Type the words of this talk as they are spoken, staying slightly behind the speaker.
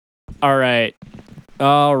All right.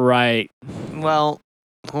 All right. Well,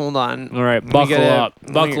 hold on. All right. Buckle up.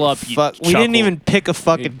 Buckle up. You We didn't chuckle. even pick a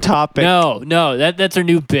fucking topic. No. That's our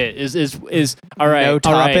new bit. Is all right. No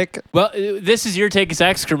all right. topic? Well, this is your take as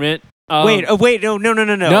excrement. Wait. No.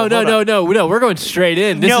 No. We're going straight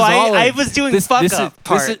in. This No, is all I in. was doing fuck up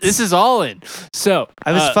parts. This is all in. So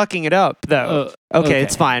I was fucking it up though. Okay,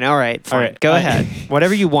 it's fine. All right, fine. All right. Go ahead.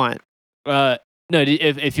 Whatever you want. No,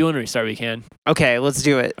 if you want to restart, we can. Okay, let's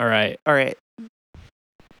do it. All right. All right.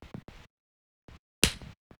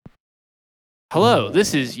 Hello,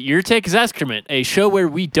 this is Your Take is Excrement, a show where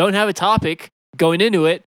we don't have a topic going into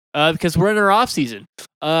it because we're in our off season.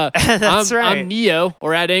 That's right. I'm Neo,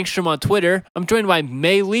 or at Angstrom on Twitter. I'm joined by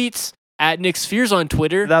May Leets, at Nick Spheres on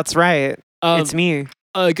Twitter. That's right. It's me.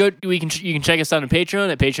 You can check us out on Patreon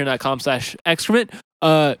at patreon.com/excrement.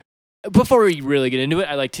 Before we really get into it,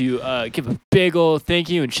 I'd like to give a big old thank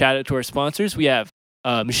you and shout out to our sponsors. We have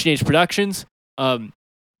Machine Age Productions.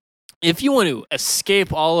 If you want to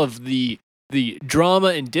escape all of the drama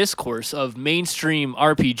and discourse of mainstream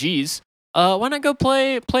RPGs, why not go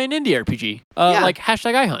play an indie RPG like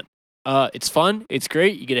 #iHunt? It's fun. It's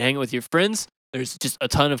great. You get to hang out with your friends. There's just a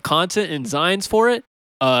ton of content and designs for it.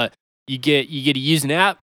 You get to use an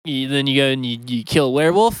app. Then you go and you kill a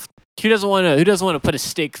werewolf. Who doesn't want to put a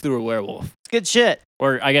stake through a werewolf? It's good shit.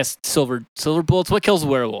 Or I guess silver bullets. What kills a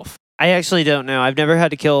werewolf? I actually don't know. I've never had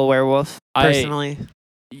to kill a werewolf personally.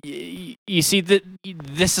 You see that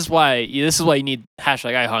this is why you need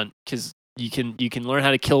 #iHunt, because you can learn how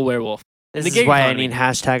to kill a werewolf. This is why I need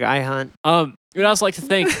 #iHunt. We'd also like to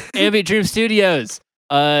thank Ambient Dream Studios.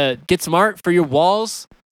 Get some art for your walls.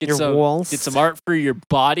 Get some art for your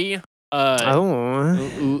body. No.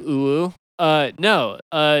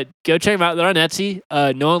 Go check them out. They're on Etsy.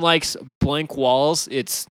 No one likes blank walls.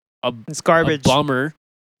 It's garbage. A bummer.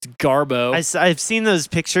 It's garbo. I've seen those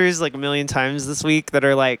pictures like a million times this week that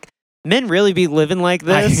are like, men really be living like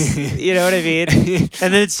this? You know what I mean?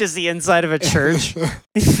 And then it's just the inside of a church. You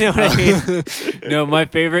know what I mean? No, my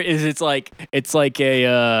favorite is it's like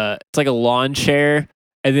a lawn chair.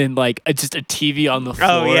 And then just a TV on the floor.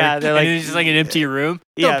 Oh yeah, they're like, and it's just like an empty room.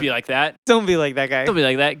 Don't be like that. Don't be like that guy. Don't be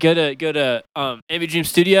like that. Go to Ambient Dream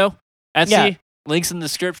Studio, Etsy. Yeah. Links in the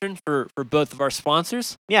description for both of our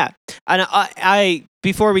sponsors. Yeah, and I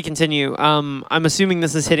before we continue, I'm assuming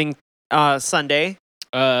this is hitting Sunday.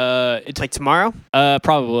 It's like tomorrow.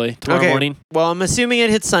 Probably tomorrow morning. Well, I'm assuming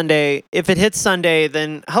it hits Sunday. If it hits Sunday,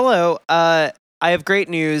 then hello. I have great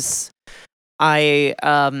news. I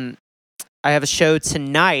have a show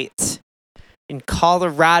tonight in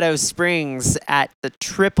Colorado Springs at the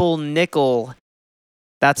Triple Nickel.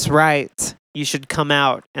 That's right. You should come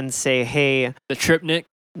out and say, hey. The Tripnik?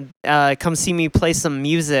 Come see me play some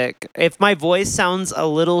music. If my voice sounds a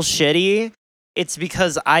little shitty, it's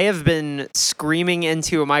because I have been screaming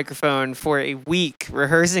into a microphone for a week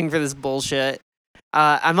rehearsing for this bullshit.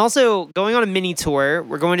 I'm also going on a mini tour.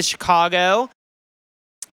 We're going to Chicago.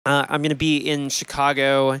 I'm going to be in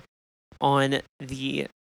Chicago on the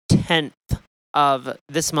 10th of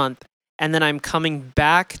this month. And then I'm coming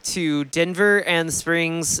back to Denver and the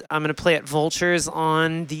Springs. I'm going to play at Vultures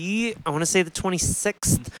on I want to say the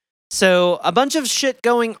 26th. So a bunch of shit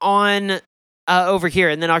going on over here.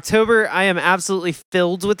 And then October, I am absolutely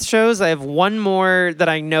filled with shows. I have one more that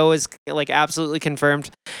I know is like absolutely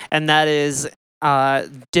confirmed. And that is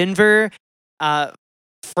Denver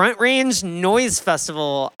Front Range Noise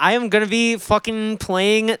Festival. I am going to be fucking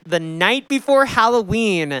playing the night before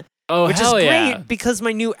Halloween. Oh, which is great because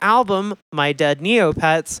my new album, My Dead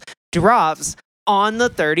Neopets, drops on the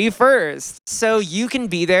 31st. So you can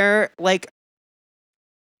be there when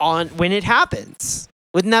it happens.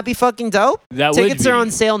 Wouldn't that be fucking dope? Tickets are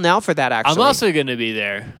on sale now for that, actually. I'm also going to be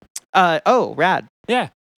there. Rad. Yeah.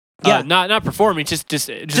 Yeah. Not performing, just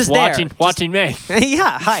watching May.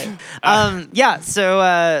 Yeah, hi.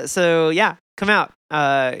 So yeah, come out.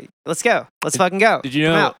 Let's go. Let's fucking go. Did you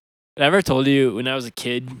know? I ever told you when I was a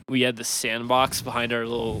kid, we had the sandbox behind our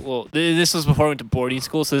little. This was before I went to boarding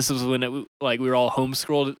school, so this was when we were all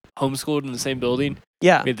homeschooled in the same building.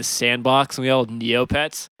 Yeah, we had the sandbox, and we all had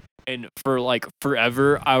Neopets. And for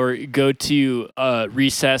forever, our go-to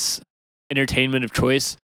recess entertainment of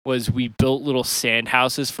choice was we built little sand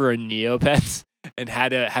houses for our Neopets and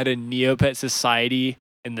had a Neopet society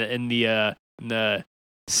in the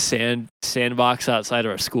sandbox outside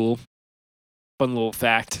of our school. Fun little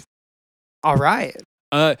fact. All right.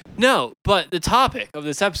 No, but the topic of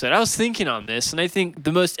this episode, I was thinking on this, and I think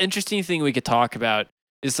the most interesting thing we could talk about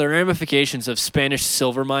is the ramifications of Spanish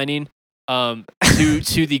silver mining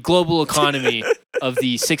to the global economy of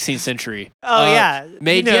the 16th century. Oh yeah,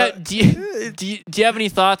 May, you know, do you have any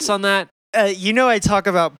thoughts on that? I talk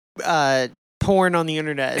about porn on the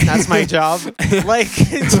internet, and that's my job. Like,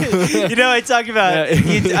 I talk about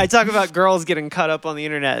I talk about girls getting cut up on the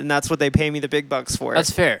internet, and that's what they pay me the big bucks for.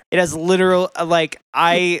 That's fair. It has literal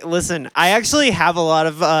I actually have a lot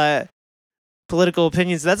of political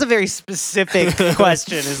opinions. That's a very specific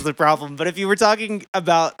question is the problem. But if you were talking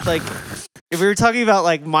about if we were talking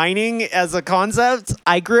about mining as a concept,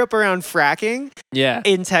 I grew up around fracking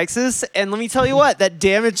in Texas, and let me tell you what, that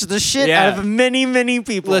damaged the shit out of many, many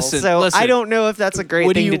people. Listen, I don't know if that's a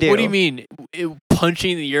great thing to do. What do you mean?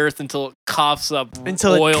 Punching the earth until it coughs up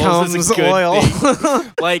until oil it comes is a good oil.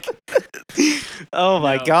 thing. Oh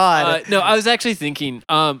my god. No, I was actually thinking,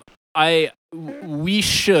 we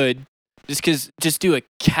should just do a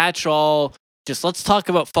catch-all. Just let's talk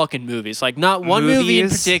about fucking movies. Like not one movie in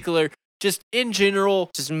particular. Just in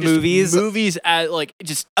general, just movies. Movies at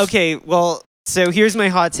just okay. Well, so here's my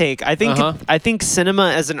hot take. I think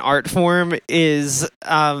cinema as an art form is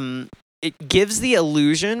it gives the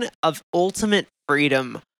illusion of ultimate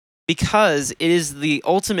freedom because it is the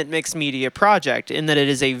ultimate mixed media project in that it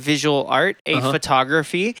is a visual art, a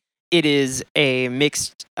photography. It is a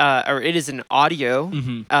mixed, or it is an audio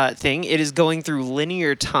thing. It is going through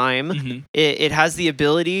linear time. It has the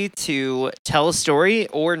ability to tell a story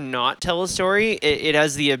or not tell a story. It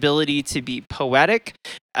has the ability to be poetic.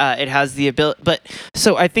 It has the ability,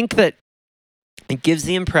 so I think that it gives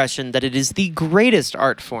the impression that it is the greatest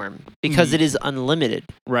art form because it is unlimited.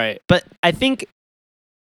 Right. But I think,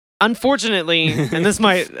 unfortunately, and this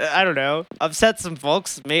might, I don't know, upset some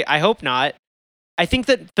folks. I hope not. I think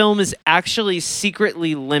that film is actually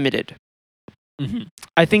secretly limited.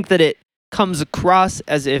 I think that it comes across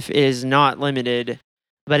as if it is not limited,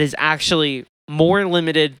 but is actually more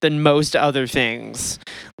limited than most other things.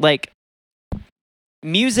 Like,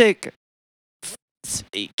 music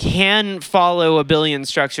can follow a billion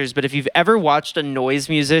structures, but if you've ever watched a noise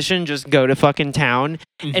musician just go to fucking town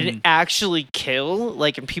and actually kill,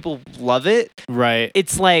 and people love it, right?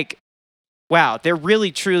 It's like, wow, there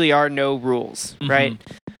really truly are no rules, right?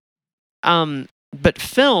 But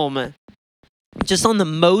film, just on the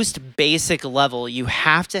most basic level, you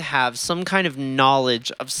have to have some kind of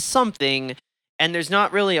knowledge of something, and there's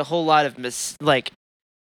not really a whole lot of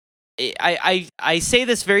I say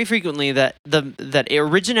this very frequently that that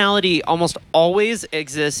originality almost always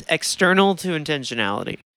exists external to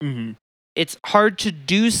intentionality. It's hard to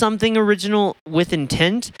do something original with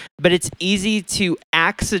intent, but it's easy to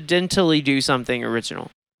accidentally do something original.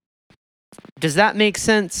 Does that make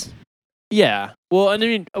sense? Yeah. Well, I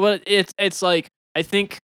mean, it's like I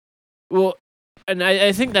think, and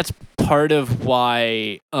I think that's part of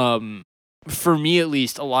why, for me at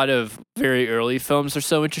least, a lot of very early films are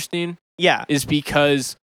so interesting. Yeah, is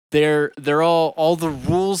because they're all the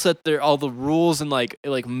rules and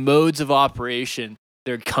like modes of operation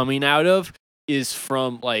they're coming out of is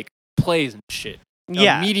from plays and shit.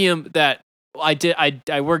 Yeah. A medium that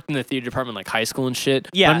I worked in the theater department high school and shit.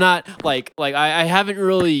 Yeah. I'm not I haven't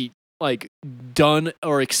really done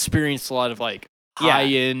or experienced a lot of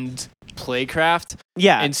high-end playcraft.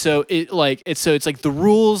 Yeah. And so it's the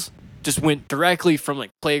rules just went directly from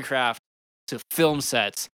playcraft to film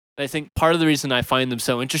sets. And I think part of the reason I find them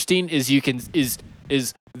so interesting is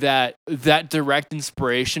that direct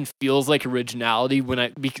inspiration feels like originality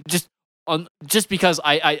when just because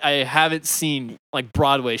I haven't seen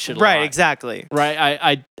Broadway shit a lot. Right, exactly.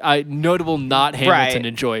 Right, I notable not Hamilton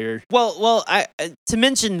enjoyer. Well, I to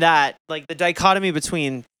mention that the dichotomy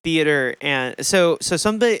between theater and so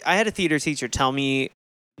somebody, I had a theater teacher tell me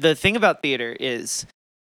the thing about theater is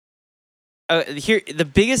here the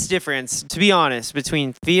biggest difference, to be honest,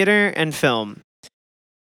 between theater and film.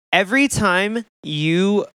 Every time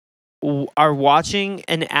you are watching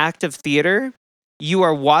an act of theater, you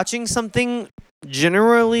are watching something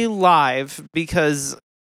generally live because,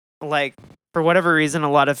 for whatever reason,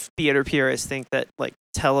 a lot of theater purists think that,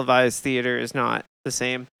 televised theater is not the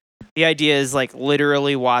same. The idea is,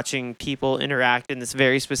 literally watching people interact in this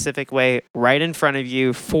very specific way right in front of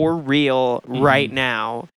you for real right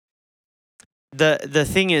now. The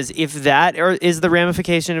thing is, if that is the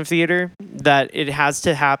ramification of theater, that it has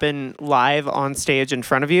to happen live on stage in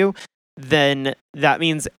front of you, then that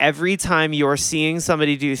means every time you're seeing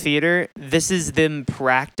somebody do theater, this is them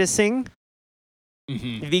practicing.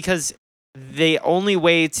 Because the only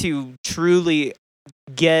way to truly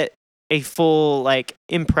get a full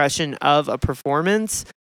impression of a performance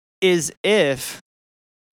is if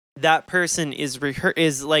that person is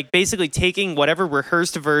basically taking whatever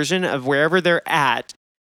rehearsed version of wherever they're at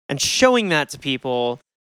and showing that to people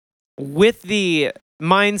with the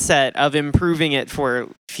mindset of improving it for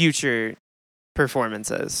future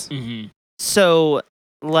performances. Mm-hmm. So,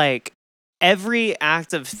 like, every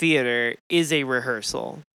act of theater is a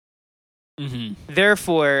rehearsal. Mm-hmm.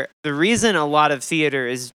 Therefore, the reason a lot of theater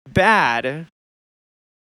is bad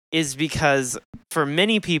is because for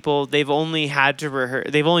many people, they've only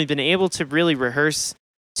been able to really rehearse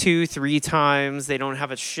 2-3 times. They don't have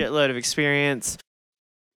a shitload of experience.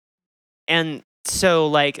 And so,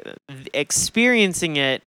 like, experiencing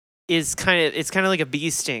it is kind of like a bee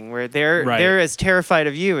sting, where they're as terrified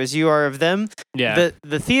of you as you are of them. Yeah.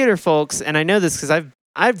 The theater folks, and I know this because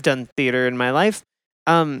I've done theater in my life.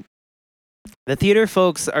 The theater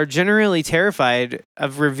folks are generally terrified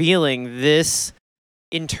of revealing this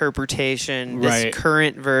interpretation, this Right.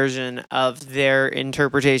 current version of their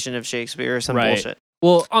interpretation of Shakespeare or some Right. bullshit.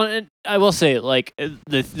 Well, I will say, like,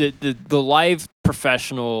 the live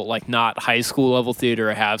professional, like, not high school level theater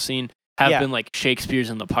I have seen have Yeah. been like Shakespeare's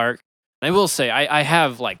in the Park. And I will say, I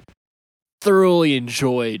have like thoroughly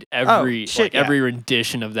enjoyed every every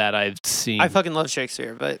rendition of that I've seen. I fucking love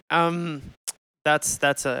Shakespeare, but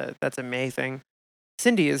that's a May thing.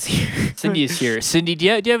 Cindy is here. Cindy is here. Cindy, do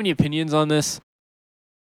you have any opinions on this?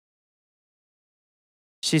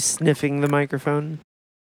 She's sniffing the microphone.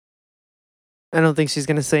 I don't think she's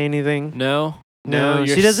gonna say anything. No, No,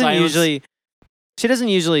 your she doesn't silence- usually. She doesn't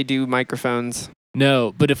usually do microphones.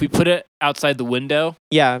 No, but if we put it outside the window,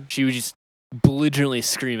 Yeah, she would just belligerently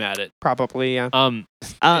scream at it. probably. Yeah.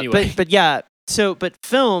 Anyway. But yeah. So, but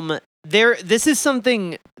film. This is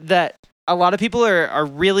something that a lot of people are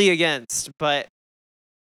really against, but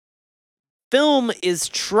film is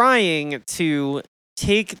trying to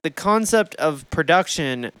take the concept of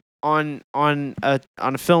production on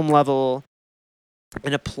a film level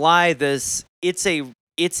and apply this.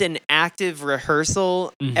 It's an active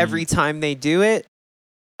rehearsal Mhm. every time they do it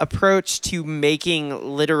approach to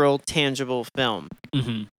making literal tangible film.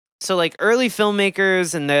 Mm-hmm. So like early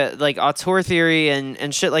filmmakers and the like auteur theory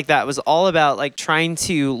and shit like that was all about like trying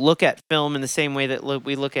to look at film in the same way that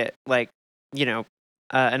we look at like, you know,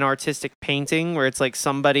 an artistic painting where it's like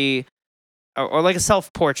somebody or like a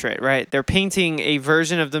self-portrait, right? They're painting a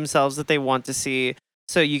version of themselves that they want to see.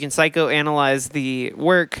 So you can psychoanalyze the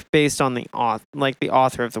work based on the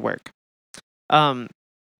author of the work.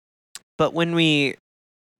 But when we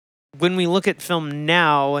look at film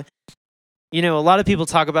now, you know, a lot of people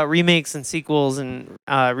talk about remakes and sequels and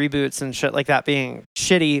reboots and shit like that being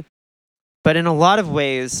shitty. But in a lot of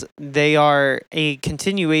ways, they are a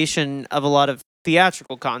continuation of a lot of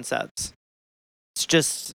theatrical concepts. It's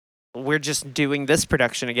just, we're just doing this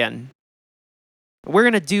production again. We're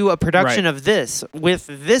going to do a production of this with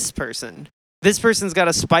this person. This person's got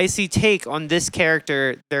a spicy take on this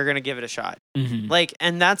character. They're going to give it a shot. Mm-hmm. Like,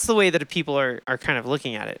 and that's the way that people are kind of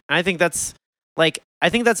looking at it. And I think that's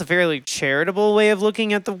a fairly charitable way of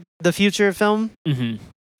looking at the future of film.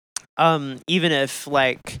 Mm-hmm. Even if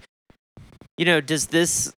like, you know, does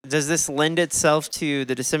this lend itself to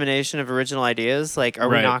the dissemination of original ideas? Like, are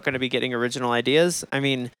we not going to be getting original ideas? I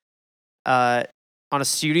mean, on a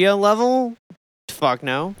studio level, fuck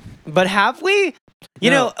no. But have we?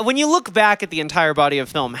 You know, when you look back at the entire body of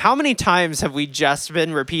film, how many times have we just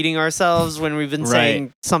been repeating ourselves when we've been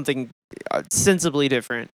saying something sensibly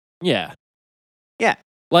different? Yeah. Yeah.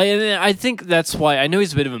 Like, and I think that's why I know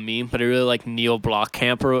he's a bit of a meme, but I really like Neil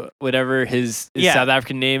Blomkamp or whatever his South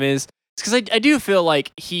African name is. It's because I do feel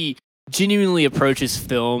like he genuinely approaches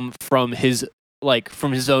film from his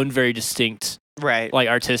own very distinct like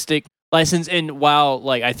artistic license. And while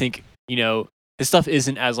like I think, you know, his stuff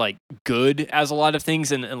isn't as like good as a lot of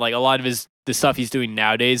things, and like a lot of the stuff he's doing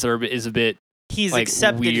nowadays is a bit he's like,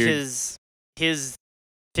 accepted weird. his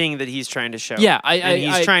thing that he's trying to show. Yeah,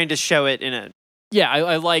 he's trying to show it in a. Yeah,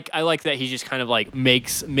 I like that he just kind of like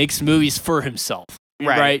makes movies for himself,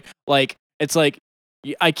 right? Like it's like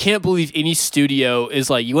I can't believe any studio is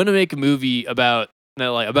like, you want to make a movie about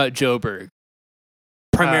Joburg,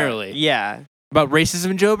 primarily, about racism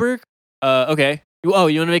in Joburg. Okay. Oh,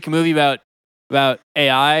 you want to make a movie about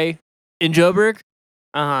AI in Joburg?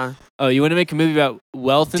 Oh, you want to make a movie about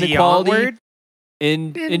wealth inequality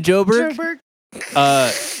in Joburg?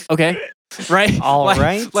 Okay. Right. All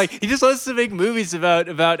right. Like he just wants to make movies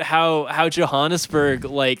about how Johannesburg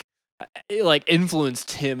like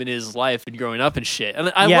influenced him in his life and growing up and shit.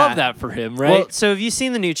 And I love that for him, right? Well, so have you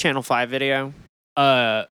seen the new Channel 5 video?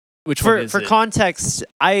 Which one is for it? context,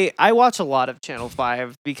 I watch a lot of Channel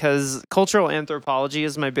 5 because cultural anthropology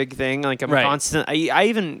is my big thing. Like I'm constant. I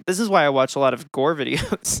even this is why I watch a lot of gore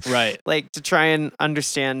videos. Right. Like to try and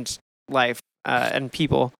understand life and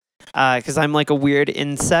people. because I'm like a weird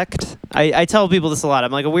insect. I tell people this a lot.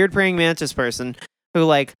 I'm like a weird praying mantis person who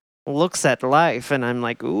like looks at life, and I'm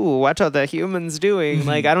like, ooh, what are the humans doing?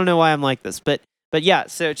 Like, I don't know why I'm like this, but yeah.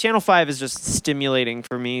 So Channel 5 is just stimulating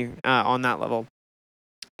for me on that level.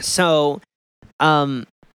 So, the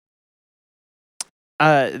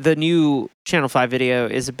new Channel 5 video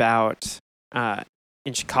is about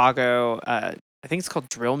in Chicago. I think it's called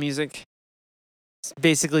drill music. It's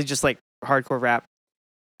basically just like hardcore rap.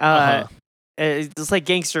 It's like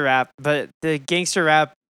gangster rap, but the gangster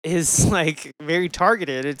rap is like very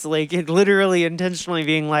targeted. It's like it literally intentionally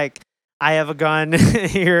being like, I have a gun.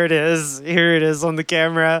 Here it is on the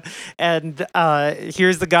camera, and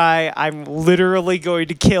here's the guy I'm literally going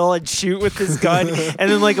to kill and shoot with this gun.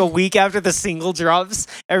 And then like a week after the single drops,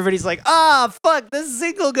 everybody's like, fuck, this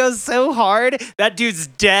single goes so hard, that dude's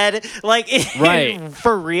dead. Like, right,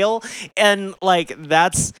 for real. And like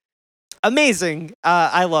that's amazing.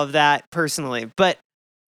 I love that personally. But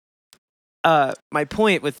my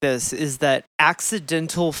point with this is that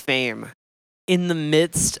accidental fame in the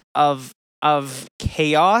midst of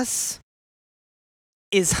chaos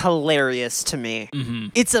is hilarious to me. Mm-hmm.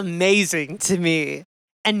 It's amazing to me.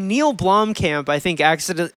 And Neil Blomkamp, I think,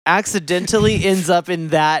 accidentally ends up in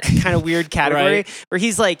that kind of weird category right. where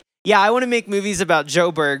he's like, yeah, I want to make movies about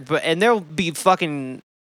Joburg, and there'll be fucking,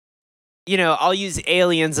 I'll use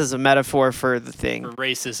aliens as a metaphor for the thing. For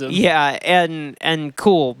racism. Yeah, and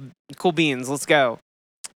cool beans, let's go.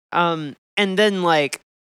 And then like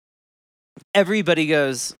everybody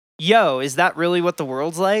goes, yo, is that really what the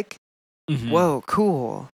world's like? Mm-hmm. Whoa,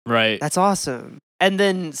 cool. Right. That's awesome. And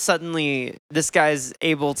then suddenly this guy's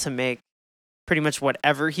able to make pretty much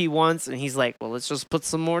whatever he wants, and he's like, well, let's just put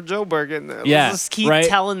some more Joburg in there. Yeah, let's just keep right?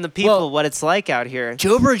 telling the people what it's like out here.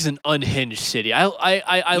 Joburg's an unhinged city.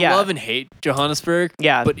 I love and hate Johannesburg.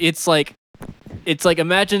 Yeah. But it's like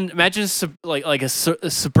imagine like a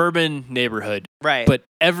suburban neighborhood. Right. But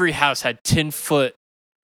every house had 10-foot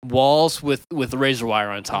walls with razor wire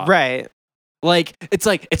on top. Right. Like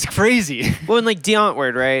it's crazy. Well, and like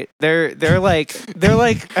D'Antwoord, right? They're like they're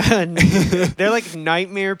like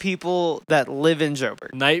nightmare people that live in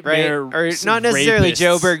Joburg. Nightmare, right? Or not necessarily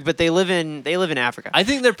rapists. Joburg, but they live in Africa. I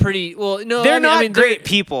think they're pretty well. No, they're not great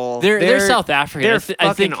people. They're South African. They're fucking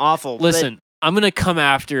I think, awful. Listen, I'm gonna come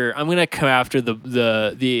after the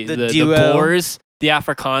duo? Boers, the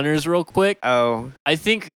Afrikaners, real quick. Oh, I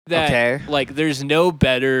think that like there's no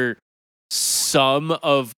better sum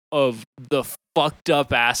of the fucked up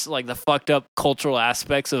the fucked up cultural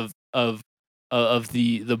aspects of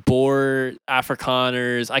the Boer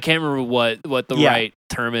Afrikaners. I can't remember what the right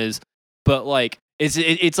term is, but like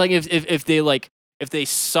it's like if they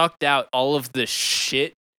sucked out all of the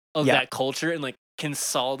shit of that culture and like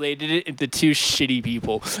consolidated it into two shitty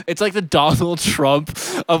people. It's like the Donald Trump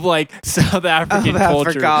of like South African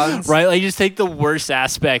culture, right? Like you just take the worst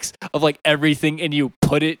aspects of like everything and you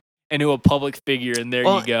put it into a public figure, and there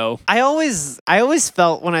you go. I always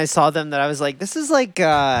felt when I saw them that I was like, this is like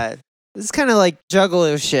this is kind of like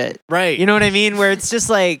Juggalo shit, right? You know what I mean? Where it's just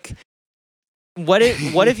like, what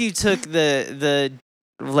if you took the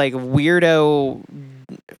like weirdo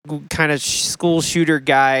kind of school shooter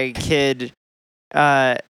guy kid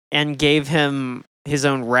and gave him his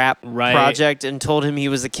own rap project and told him he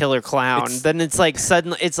was a killer clown? Then it's like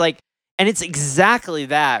suddenly it's like, and it's exactly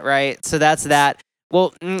that, right? So that's that.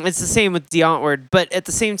 Well, it's the same with D'Antwoord, but at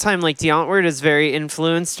the same time, like D'Antwoord is very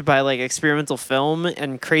influenced by like experimental film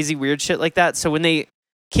and crazy weird shit like that. So when they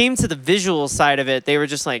came to the visual side of it, they were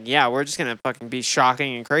just like, yeah, we're just gonna fucking be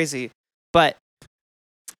shocking and crazy. But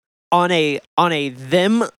on a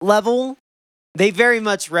them level, they very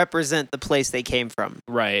much represent the place they came from.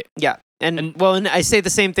 Right. Yeah. And I say the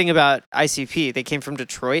same thing about ICP. They came from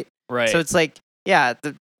Detroit. Right. So it's like, yeah,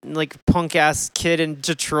 the like punk ass kid in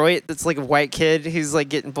Detroit that's like a white kid who's like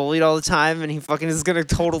getting bullied all the time, and he fucking is gonna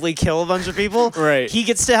totally kill a bunch of people. Right. He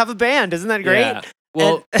gets to have a band. Isn't that great? Yeah.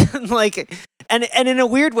 Well, and like, and in a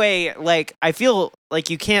weird way, like I feel like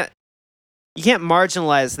you can't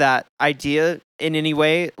marginalize that idea in any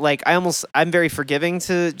way. Like I'm very forgiving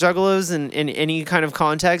to juggalos in any kind of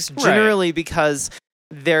context, generally because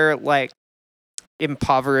they're like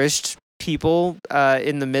impoverished people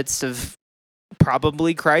in the midst of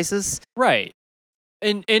probably crisis. Right.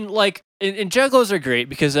 And like and juggalos are great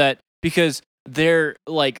because they're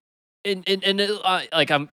like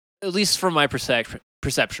like I'm at least from my perception,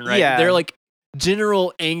 right? Yeah. They're like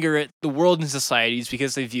general anger at the world and societies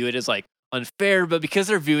because they view it as like unfair, but because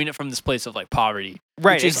they're viewing it from this place of like poverty,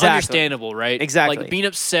 right? Which is understandable, right? Exactly. Like being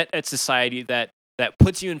upset at society that that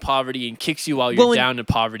puts you in poverty and kicks you while you're Well, down in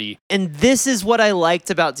poverty. And this is what I liked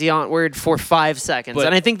about Deontward for 5 seconds. But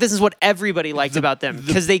and I think this is what everybody liked about them.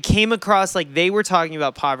 Because they came across like they were talking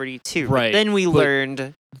about poverty too. Right. But then we But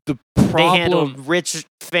learned The they problem, handled rich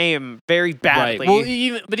fame very badly. right? Well,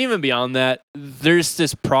 even beyond that, there's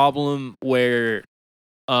this problem where,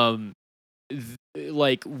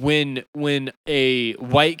 like when a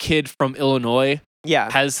white kid from Illinois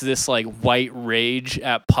yeah. has this like white rage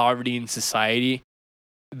at poverty in society,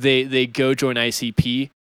 they go join ICP.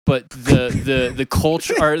 But the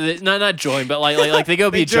culture, or not join, but like they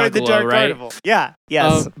go be a joined the juggalo, Dark right? Carnival. Yeah.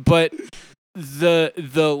 Yes. But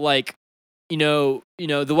the like,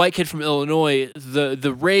 the white kid from Illinois,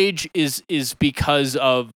 the rage is because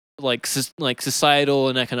of like societal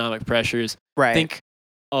and economic pressures. right. I think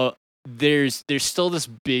there's still this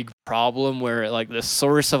big problem where like the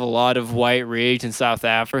source of a lot of white rage in South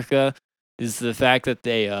Africa is the fact that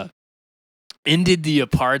they ended the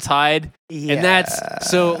apartheid, and that's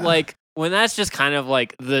so like when that's just kind of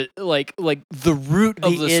like the root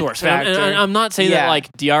of the source. And I'm not saying that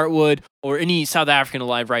like D'Artwood or any South African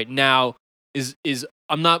alive right now is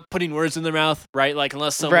I'm not putting words in their mouth, right? Like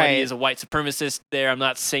unless somebody is a white supremacist there, I'm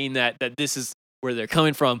not saying that this is where they're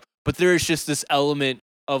coming from, but there is just this element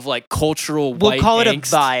of like cultural white we'll call it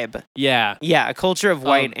angst. a vibe. Yeah. Yeah, a culture of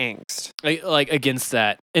white angst. Like against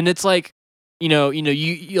that. And it's like, you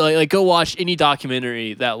like go watch any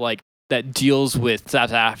documentary that deals with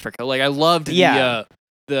South Africa. Like I loved the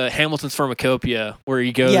Hamilton's Pharmacopoeia where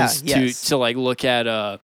he goes to like look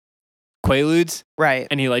at Quaaludes. Right.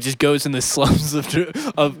 And he like just goes in the slums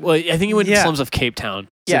of like I think he went to the slums of Cape Town.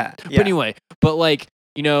 So, But anyway, but like,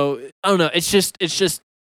 I don't know, it's just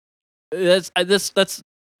that's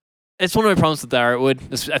it's one of my problems with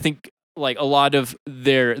D'Artwood. I think like a lot of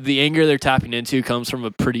the anger they're tapping into comes from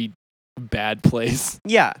a pretty bad place.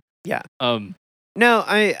 Yeah. Yeah. No,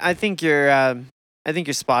 I think you're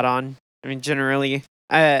spot on. I mean, generally,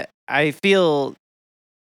 I feel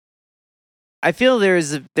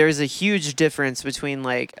there's a huge difference between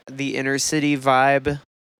like the inner city vibe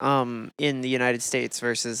in the United States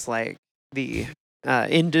versus like the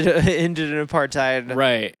ended an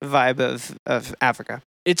apartheid vibe of Africa.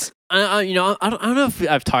 It's I don't know if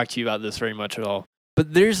I've talked to you about this very much at all, but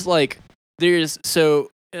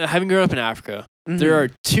having grown up in Africa, there are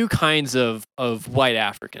two kinds of white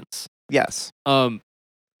Africans. Yes. And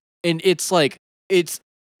it's like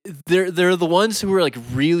they're the ones who are like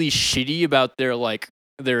really shitty about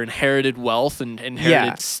their inherited wealth and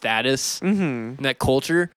inherited status in that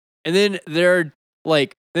culture. And then there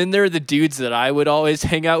are the dudes that I would always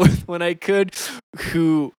hang out with when I could,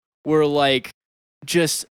 who were like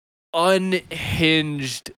just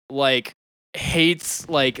unhinged, like hates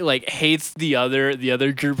the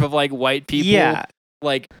other group of like white people. Yeah.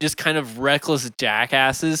 Like just kind of reckless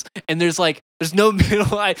jackasses, and there's no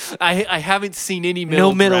middle. I haven't seen any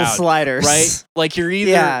middle ground, sliders, right? Like you're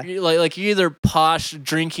either you're either posh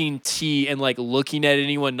drinking tea and like looking at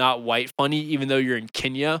anyone not white funny, even though you're in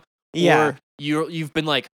Kenya, or you've been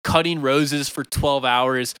like cutting roses for 12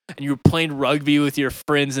 hours and you're playing rugby with your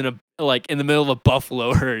friends in the middle of a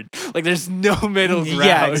buffalo herd. Like there's no middle ground.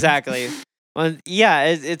 Yeah, exactly. Well, yeah,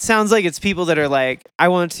 it sounds like it's people that are like, I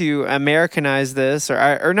want to Americanize this,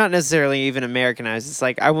 or not necessarily even Americanize. It's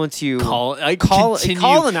like I want to colonize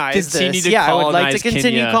this. I would like to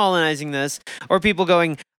continue Kenya. colonizing this. Or people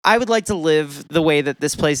going, I would like to live the way that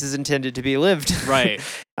this place is intended to be lived. Right.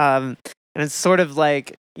 And it's sort of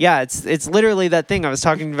like, yeah, it's literally that thing I was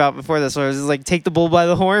talking about before this, where it was like, take the bull by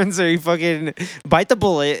the horns, or you fucking bite the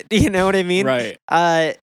bullet. You know what I mean?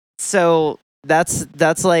 Right. So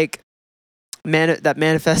that's like. That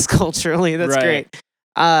manifests culturally. That's great.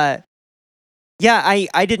 I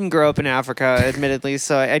didn't grow up in Africa, admittedly,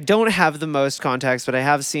 so I don't have the most context, but I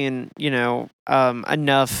have seen,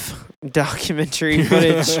 enough documentary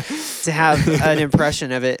footage to have an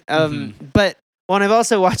impression of it. But I've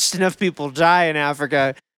also watched enough people die in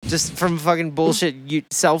Africa just from fucking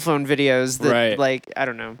bullshit cell phone videos that, like, I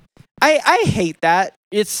don't know. I hate that.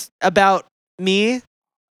 It's about me.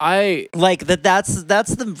 I like that. That's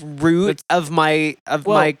the root of my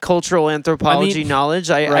cultural anthropology knowledge.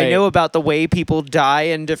 I know about the way people die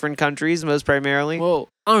in different countries, most primarily. Well,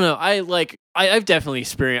 I don't know. I've definitely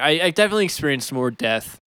experienced. I definitely experienced more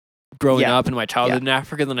death growing up in my childhood in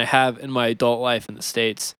Africa than I have in my adult life in the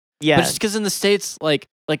States. Yeah, but just because in the States,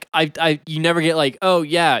 you never get like, oh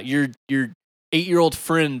yeah, your 8-year-old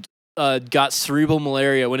friend got cerebral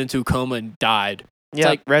malaria, went into a coma, and died. Yeah,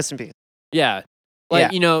 like rest in peace. Yeah.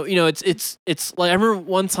 Like, it's like, I remember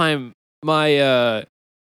one time my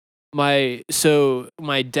my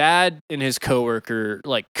dad and his coworker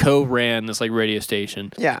like co-ran this like radio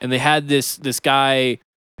station. Yeah. And they had this guy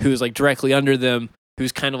who was like directly under them,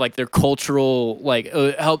 who's kind of like their cultural like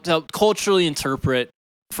helped culturally interpret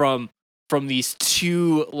from these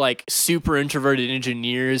two like super introverted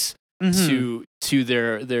engineers Mhm. to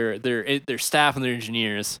their staff and their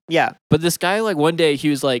engineers. Yeah. But this guy, like one day, he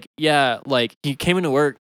was like, yeah, like he came into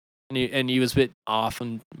work and he was a bit off,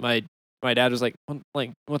 and my dad was like,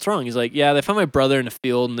 what's wrong? He's like, yeah, they found my brother in a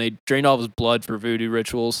field and they drained all of his blood for voodoo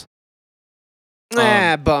rituals.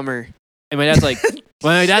 Bummer. And my dad's like, Shit.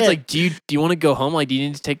 like, do you want to go home? Like, do you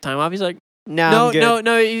need to take time off? He's like, No, I'm good.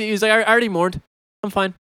 no. He was like, I already mourned. I'm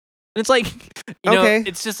fine. And it's like, you know, Okay.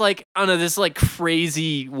 it's just like, I don't know, this like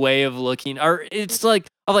crazy way of looking, or it's like,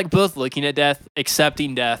 of like both looking at death,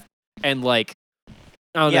 accepting death, and like,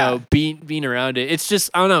 I don't Yeah. know, being around it. It's just,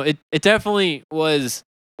 I don't know, it definitely was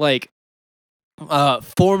like,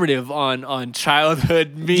 formative on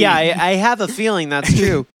childhood me. Yeah, I have a feeling that's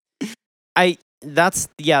true. That's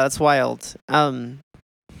wild.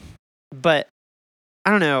 But I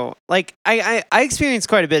don't know. Like I experienced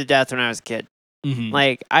quite a bit of death when I was a kid. Mhm.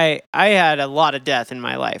 Like I had a lot of death in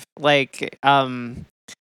my life. Like my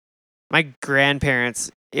grandparents,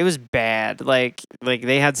 it was bad. Like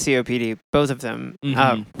they had COPD, both of them.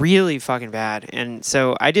 Mhm. Really fucking bad. And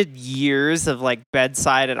so I did years of like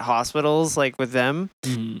bedside at hospitals like with them.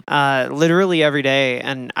 Mhm. Literally every day.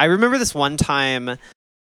 And I remember this one time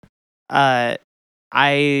I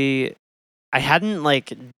hadn't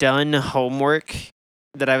like done homework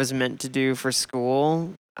that I was meant to do for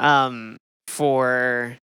school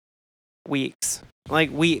for weeks.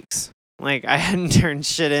 Like I hadn't turned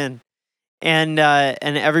shit in. And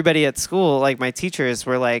everybody at school, like my teachers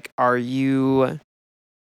were like, "Are you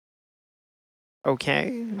okay?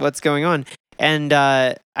 What's going on?" And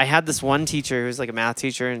I had this one teacher who was like a math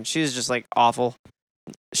teacher, and she was just like awful.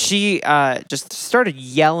 She just started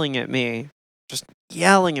yelling at me, just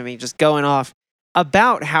going off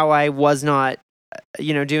about how I was not,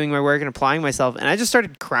 doing my work and applying myself. And I just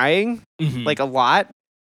started crying, Mhm. like a lot.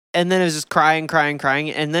 And then it was just crying.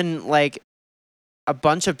 And then like a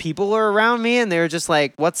bunch of people were around me and they were just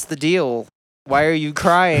like, "What's the deal? Why are you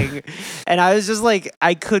crying?" And I was just like,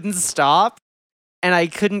 I couldn't stop and I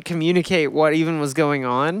couldn't communicate what even was going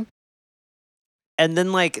on. And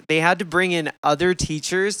then like they had to bring in other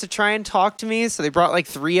teachers to try and talk to me. So they brought like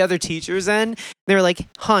 3 other teachers in. They were like,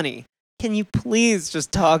 "Honey, can you please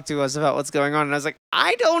just talk to us about what's going on?" And I was like,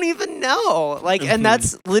 "I don't even know." Like, Mhm. and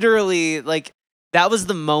that's literally like, that was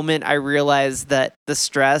the moment I realized that the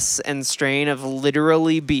stress and strain of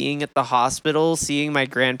literally being at the hospital, seeing my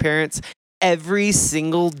grandparents every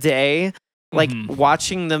single day, like Mhm.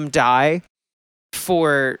 watching them die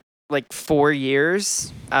for like 4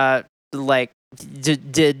 years, like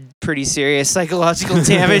did pretty serious psychological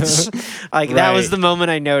damage. Like that was Right. the moment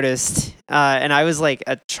I noticed. And I was like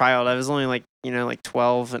a child. I was only like, like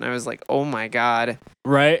 12, and I was like, "Oh my God.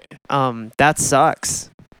 Right. That sucks."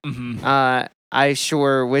 Mhm. I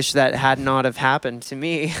sure wish that had not have happened to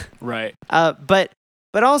me. Right. But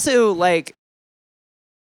also like,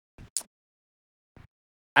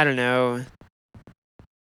 I don't know,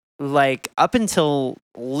 like up until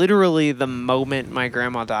literally the moment my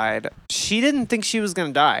grandma died, she didn't think she was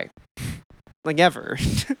gonna die, like ever,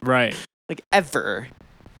 Right. like ever.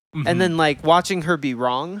 Mhm. And then like watching her be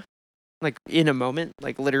wrong, like in a moment,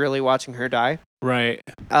 like literally watching her die. Right.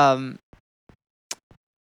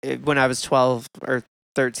 When I was 12 or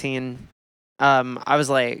 13, I was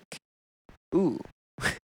like, "Ooh,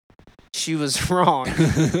 she was wrong."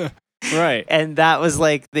 Right. And that was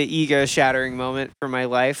like the ego shattering moment for my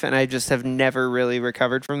life, and I just have never really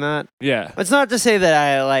recovered from that. Yeah. It's not to say that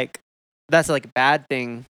I like that's like a bad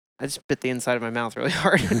thing. I just bit the inside of my mouth really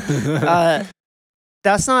hard.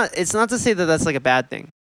 It's not to say that that's like a bad thing.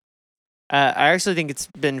 I actually think it's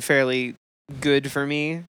been fairly good for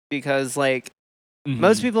me because like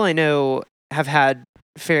most Mhm. people I know have had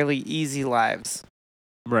fairly easy lives.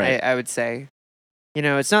 Right. I would say.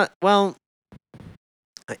 It's not, well,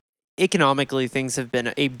 economically things have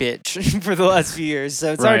been a bitch for the last few years,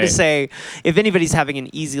 so it's hard to Right. say if anybody's having an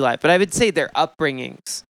easy life, but I would say their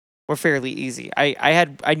upbringings were fairly easy.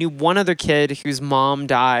 I knew one other kid whose mom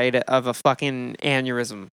died of a fucking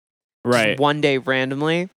aneurysm just Right. one day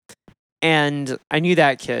randomly, and I knew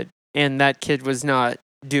that kid, and that kid was not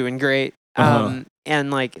doing great. Uh-huh. And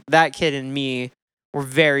like that kid and me were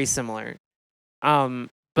very similar.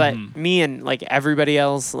 But Mhm. me and like everybody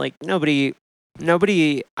else, like nobody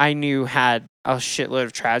I knew had a shitload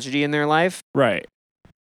of tragedy in their life. Right.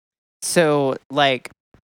 So like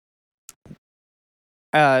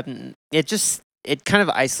it just it kind of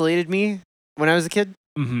isolated me when I was a kid.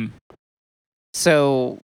 Mm-hmm.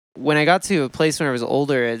 So when I got to a place when I was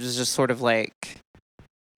older, it was just sort of like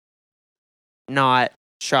not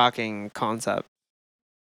shocking concept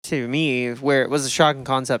to me, where it was a shocking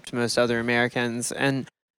concept to most other Americans. And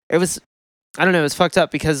it was, I don't know, it was fucked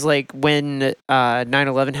up because like when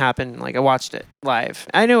 9/11 happened, like I watched it live.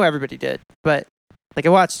 I know everybody did, but like I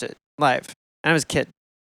watched it live and I was a kid.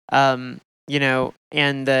 You know,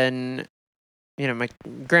 and then, you know, my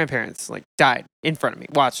grandparents like died in front of me,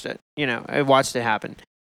 watched it, you know, I watched it happen.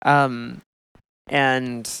 And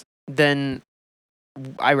then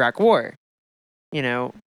Iraq War, you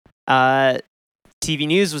know, TV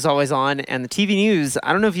news was always on, and the TV news,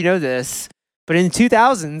 I don't know if you know this, but in the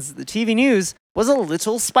 2000s, the TV news was a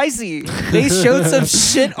little spicy. They showed some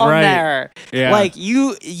shit on Right. there. Yeah. Like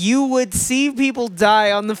you would see people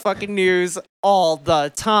die on the fucking news all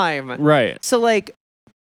the time. Right. So like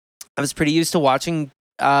I was pretty used to watching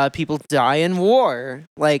people die in war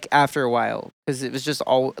like after a while, because it was just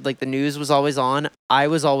all like the news was always on. I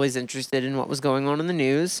was always interested in what was going on in the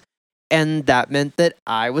news, and that meant that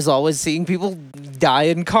I was always seeing people die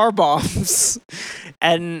in car bombs.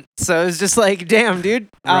 And so it was just like, damn, dude.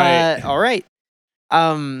 Right. All right.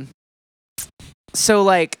 So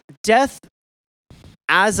like death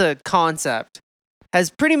as a concept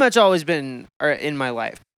has pretty much always been in my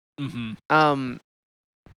life. Mm-hmm. And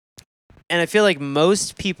I feel like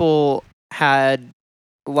most people had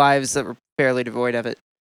lives that were fairly devoid of it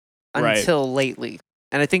Right. until lately.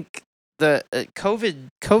 And I think the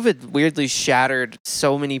COVID weirdly shattered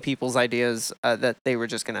so many people's ideas that they were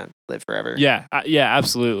just gonna live forever. Yeah. Yeah.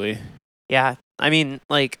 Absolutely. Yeah. I mean,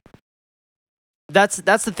 like that's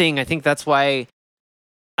the thing. I think that's why.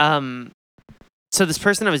 So this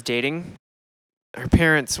person I was dating, her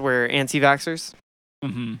parents were anti-vaxxers.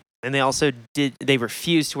 Mm-hmm. And they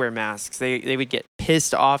refused to wear masks. They would get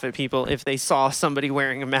pissed off at people if they saw somebody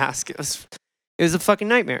wearing a mask. It was a fucking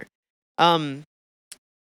nightmare.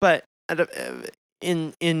 But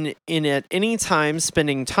in at any time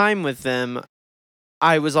spending time with them,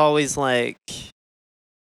 I was always like,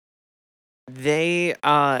 they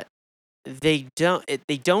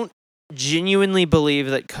don't genuinely believe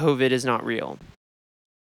that COVID is not real.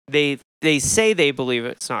 They say they believe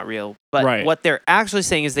it's not real, but Right. what they're actually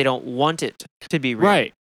saying is they don't want it to be real.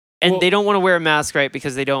 Right. And Well- they don't want to wear a mask, right?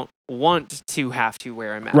 Because they don't want to have to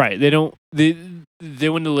wear a mask. Right. They don't. They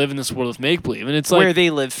want to live in this world of make believe, and it's like where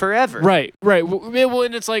they live forever. Right. Well,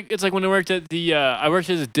 and it's like when I worked at the I worked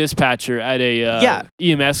as a dispatcher at a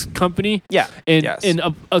EMS company. Yeah. And Yes. and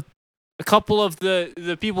a couple of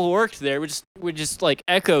the people who worked there would just like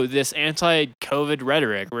echo this anti-COVID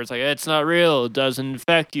rhetoric where it's like it's not real, it doesn't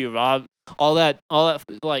infect you, all that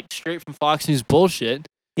like straight from Fox News bullshit.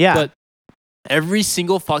 Yeah. But every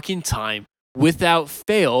single fucking time, without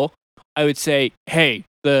fail, I would say, "Hey,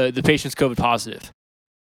 the patient's COVID positive."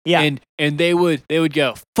 yeah. And they would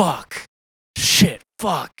go, "Fuck, shit,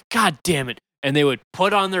 fuck, god damn it," and they would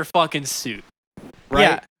put on their fucking suit, right?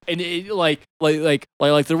 Yeah. And it, like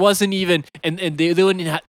there wasn't even, and they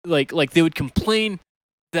wouldn't like they would complain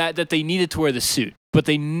that they needed to wear the suit, but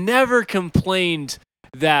they never complained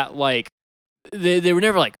that like they were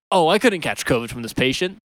never like, "Oh, I couldn't catch COVID from this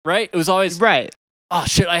patient," right? It was always, right. "Oh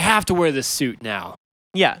shit, I have to wear this suit now."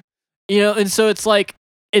 Yeah. You know, and so it's like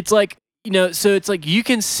you know, so it's like you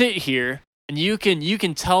can sit here and you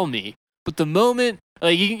can tell me, but the moment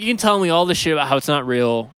like you can tell me all this shit about how it's not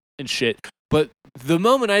real and shit, but the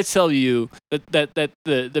moment I tell you that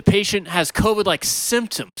the patient has COVID like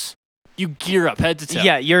symptoms, you gear up head to toe.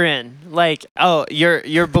 Yeah, you're in. Like, oh,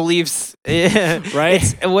 your beliefs. Right?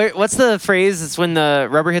 What's the phrase? It's when the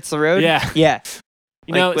rubber hits the road. Yeah. Yeah.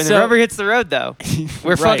 You know, when so, the rubber hits the road, though,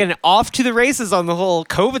 we're Right. fucking off to the races on the whole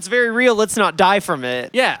COVID's very real. Let's not die from it.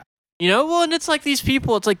 Yeah. You know, well, and it's like these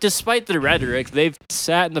people, it's like despite the rhetoric, they've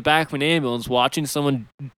sat in the back of an ambulance watching someone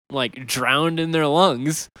like drowned in their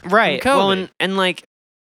lungs. Right. from Well, COVID. and like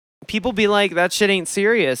people be like, that shit ain't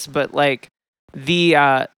serious, but like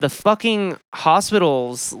the fucking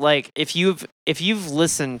hospitals, like if you've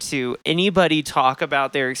listened to anybody talk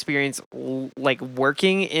about their experience like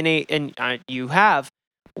working in you have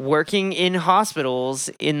working in hospitals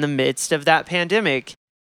in the midst of that pandemic,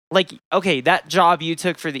 like, okay, that job you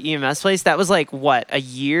took for the EMS place, that was like what, a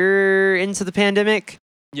year into the pandemic?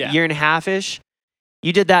 Yeah. Year and a half-ish?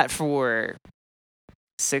 You did that for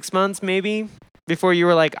 6 months maybe before you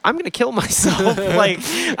were like, I'm gonna kill myself. Like,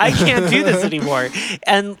 I can't do this anymore.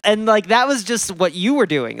 And like that was just what you were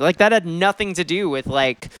doing. Like that had nothing to do with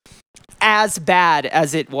like as bad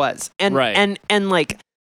as it was. And Right. and like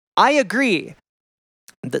I agree.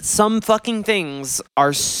 that some fucking things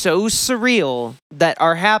are so surreal that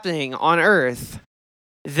are happening on Earth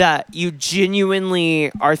that you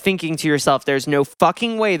genuinely are thinking to yourself, there's no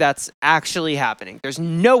fucking way that's actually happening. There's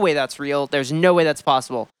no way that's real. There's no way that's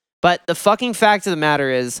possible. But the fucking fact of the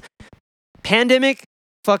matter is, pandemic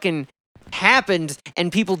fucking happened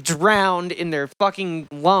and people drowned in their fucking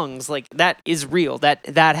lungs. Like, that is real. That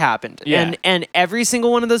happened. Yeah. And every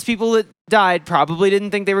single one of those people that died probably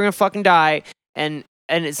didn't think they were gonna fucking die. And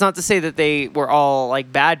it's not to say that they were all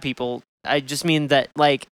like bad people. I just mean that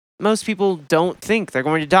like most people don't think they're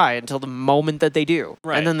going to die until the moment that they do.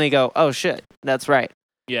 Right. And then they go, oh shit, that's right.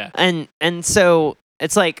 Yeah. And so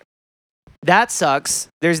it's like, that sucks.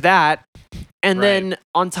 There's that. And Right. then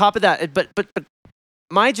on top of that, but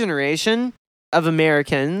my generation of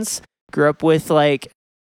Americans grew up with like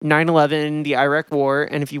 9/11, the Iraq War,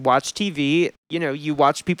 and if you watch TV, you know, you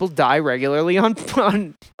watch people die regularly on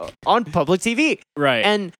public TV.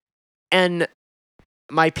 Right. And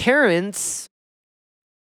my parents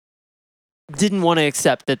didn't want to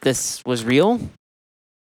accept that this was real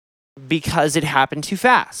because it happened too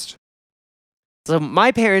fast. So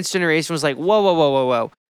my parents' generation was like,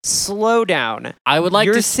 whoa. Slow down. I would like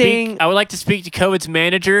You're to saying- speak. I would like to speak to COVID's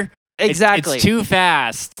manager. Exactly. It's too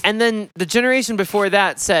fast. And then the generation before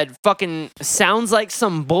that said, fucking sounds like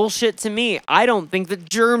some bullshit to me. I don't think that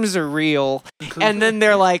germs are real. And then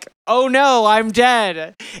they're like, oh no, I'm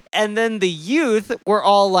dead. And then the youth were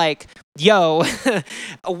all like, yo,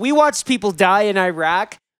 we watched people die in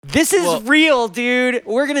Iraq. This is real, dude.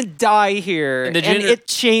 We're going to die here. And And, the it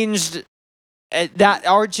changed that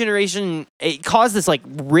our generation, it caused this like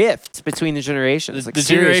rift between the generations. Like The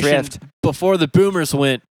serious generation rift. before the boomers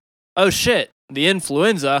went, oh shit, the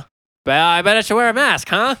influenza. But I bet I should wear a mask,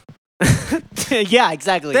 huh? Yeah,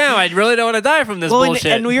 exactly. Damn, I really don't want to die from this bullshit.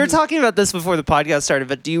 And we were talking about this before the podcast started,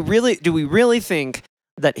 but do we really think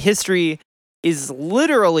that history is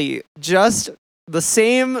literally just the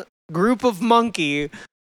same group of monkey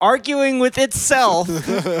arguing with itself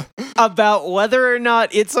about whether or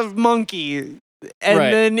not it's a monkey, and Right.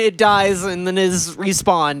 then it dies and then is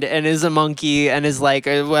respawned and is a monkey and is like,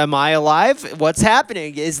 am I alive? What's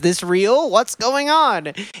happening? Is this real? What's going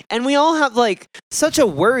on? And we all have like such a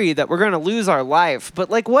worry that we're going to lose our life. But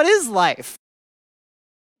like, what is life?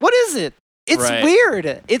 What is it? It's Right.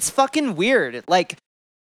 weird. It's fucking weird. Like,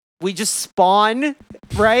 we just spawn,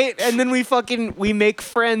 right? And then we make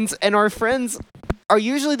friends, and our friends are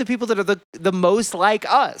usually the people that are the most like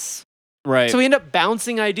us. right. So we end up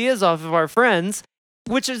bouncing ideas off of our friends,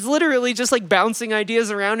 which is literally just like bouncing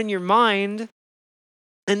ideas around in your mind.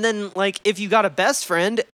 And then, like, if you got a best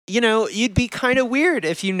friend, you know, you'd be kind of weird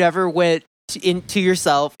if you never went into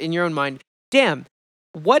yourself in your own mind. Damn,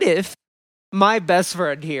 what if my best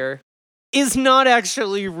friend here is not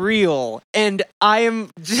actually real, and I am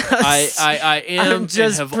just I am I'm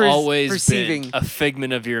just and have always perceiving. been a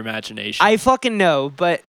figment of your imagination. I fucking know,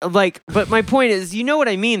 but my point is, you know what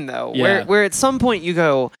I mean, though. Yeah. Where at some point you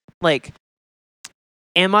go, like,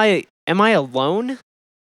 am I alone?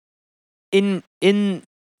 In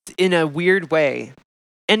a weird way,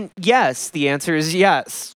 and yes, the answer is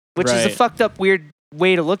yes, which is a Right. fucked up, weird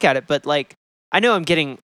way to look at it. But like, I know I'm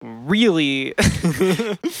getting really,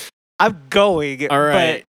 I'm going. All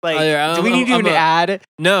right. But like, I'm- do we need to I'm even a- add?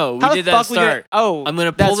 no, we How did the that fuck we gonna- start. Oh, I'm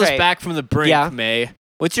gonna pull that's this right. back from the brink, Yeah. May.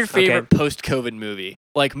 What's your favorite post-COVID movie?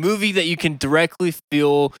 Like movie that you can directly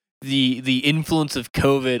feel the influence of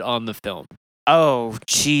COVID on the film. Oh,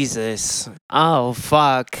 Jesus. Oh,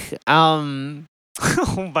 fuck.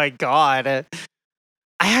 Oh my God. I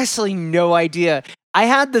actually no idea. I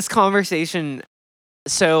had this conversation.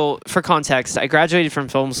 So, for context, I graduated from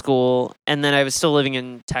film school, and then I was still living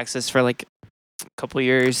in Texas for like a couple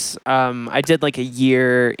years. I did like a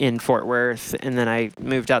year in Fort Worth, and then I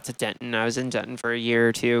moved out to Denton. I was in Denton for a year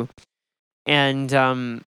or two. And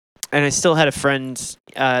I still had a friend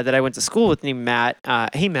that I went to school with named Matt.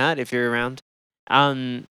 Hey, Matt, if you're around.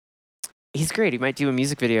 He's great. He might do a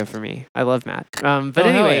music video for me. I love Matt. But Oh, hell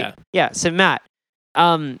anyway, yeah. so Matt.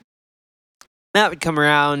 Matt would come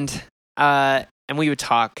around, and we would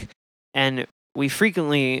talk. And we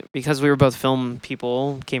frequently, because we were both film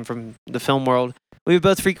people, came from the film world, we would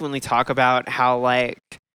both frequently talk about how, like,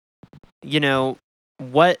 you know,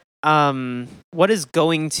 what is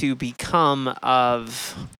going to become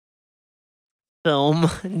of film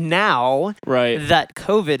now Right. that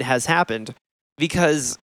COVID has happened,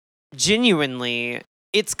 because genuinely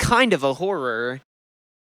it's kind of a horror,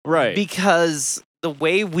 Right. because the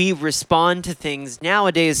way we respond to things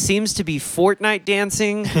nowadays seems to be Fortnite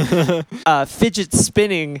dancing, fidget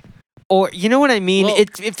spinning, Or you know what I mean? Well-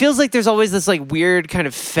 It feels like there's always this like weird kind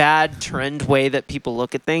of fad trend way that people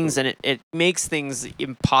look at things, and it makes things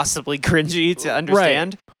impossibly cringy to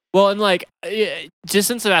understand. Well, and like, just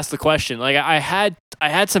since I've asked the question, like I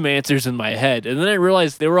had some answers in my head, and then I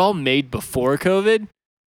realized they were all made before COVID.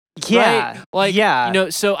 Yeah. Right? Like, yeah. you know,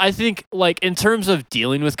 so I think like in terms of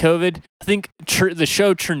dealing with COVID, I think the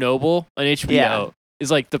show Chernobyl on HBO Yeah.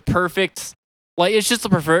 is like the perfect, like it's just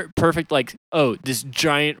the perfect like, oh, this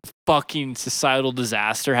giant fucking societal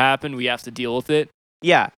disaster happened, we have to deal with it,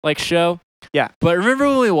 Yeah. like show. Yeah. But remember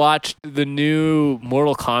when we watched the new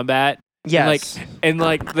Mortal Kombat? Yes. And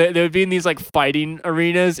like they would be in these like fighting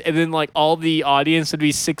arenas, and then like all the audience would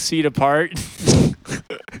be 6 feet apart.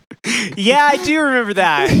 Yeah, I do remember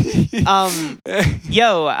that.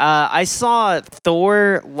 I saw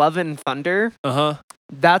Thor: Love and Thunder. Uh-huh.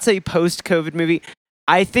 That's a post-COVID movie.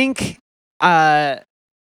 I think I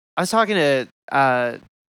was talking to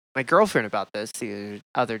my girlfriend about this the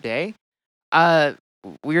other day.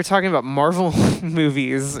 We were talking about Marvel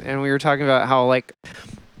movies, and we were talking about how like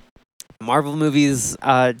Marvel movies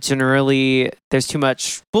generally there's too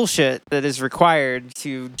much bullshit that is required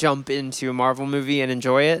to jump into a Marvel movie and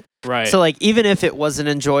enjoy it. Right. So like even if it was an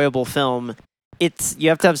enjoyable film, you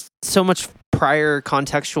have to have so much prior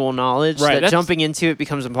contextual knowledge Right, that that's- jumping into it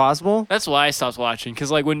becomes impossible. That's why I stopped watching,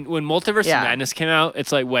 because like when Multiverse Yeah. of Madness came out,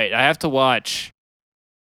 it's like, wait, I have to watch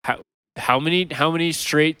how many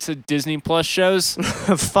straight to Disney Plus shows?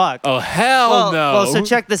 Fuck. Oh hell no! Well, so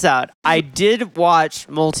check this out. I did watch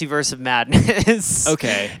Multiverse of Madness.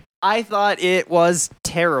 Okay. I thought it was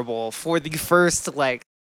terrible for the first like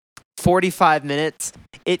 45 minutes.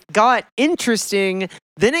 It got interesting,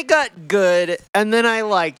 then it got good, and then I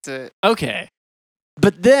liked it. Okay.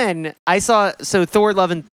 But then I saw Thor: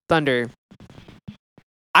 Love and Thunder.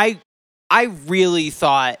 I really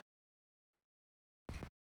thought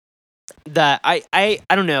that I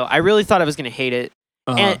don't know. I really thought I was gonna hate it,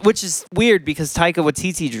 Uh-huh. and which is weird because Taika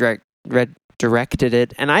Waititi directed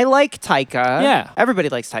it, and I like Taika. Yeah. Everybody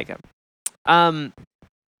likes Taika.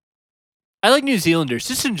 I like New Zealanders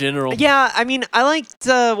just in general. Yeah, I mean, I liked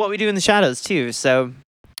What We Do in the Shadows too. So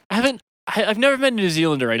I've never met a New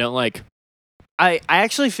Zealander I don't like. I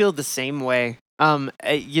actually feel the same way.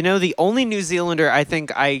 The only New Zealander I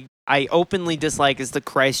think I openly dislike is the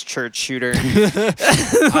Christchurch shooter.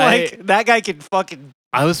 Like that guy can fucking.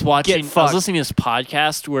 I was fucked. listening to this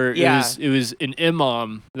podcast where Yeah. it was an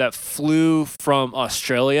imam that flew from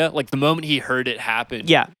Australia. Like the moment he heard it happen,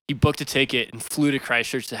 Yeah, he booked a ticket and flew to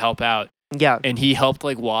Christchurch to help out. yeah, And he helped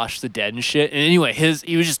like wash the dead and shit. And anyway,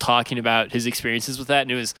 he was just talking about his experiences with that,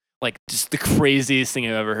 and it was like just the craziest thing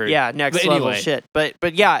I've ever heard. yeah. Next But level anyway. shit. But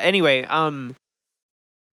yeah. Anyway,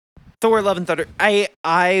 Thor: Love and Thunder.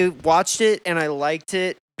 I watched it and I liked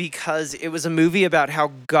it because it was a movie about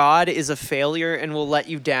how God is a failure and will let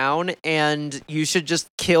you down, and you should just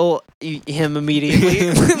kill him immediately.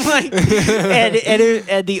 and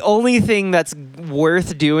the only thing that's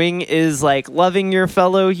worth doing is like loving your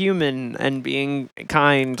fellow human and being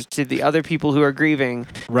kind to the other people who are grieving.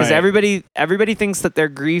 Because Right. everybody thinks that their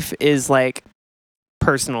grief is like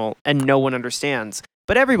personal and no one understands.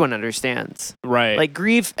 But everyone understands. Right. Like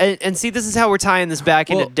grief, and see, this is how we're tying this back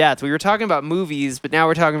into Well- death. We were talking about movies, but now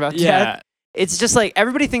we're talking about death. yeah. It's just like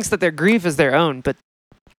everybody thinks that their grief is their own, but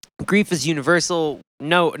grief is universal.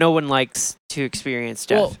 No one likes to experience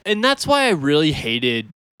death. Well, and that's why I really hated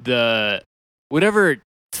the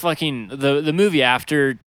movie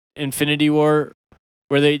after Infinity War,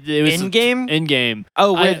 where it was Endgame? Endgame.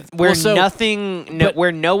 Oh, where but-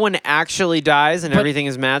 where no one actually dies and but- everything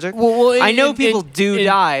is magic. Well, I know people do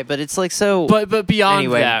die, but it's like so. But beyond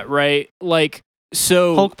Anyway. that, right? Like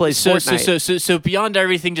so Hulk plays so, Fortnite. so beyond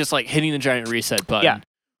everything, just like hitting the giant reset button. Yeah.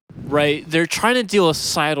 Right. They're trying to deal with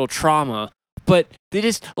societal trauma, but they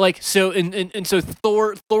just like so and so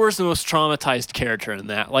Thor's the most traumatized character in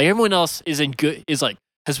that. Like everyone else is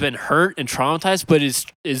has been hurt and traumatized, but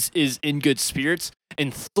is in good spirits.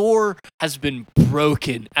 And Thor has been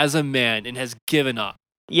broken as a man and has given up.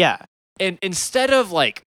 yeah, And instead of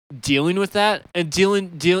like dealing with that and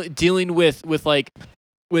dealing with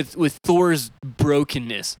Thor's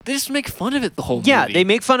brokenness, they just make fun of it the whole yeah, movie. they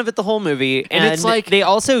make fun of it the whole movie, And it's like- they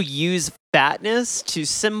also use fatness to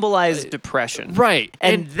symbolize depression, right.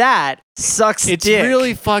 and that sucks. It's dick.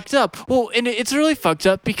 really fucked up. Well, and it's really fucked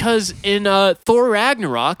up because in Thor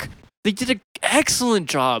Ragnarok, they did an excellent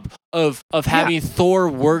job of having Thor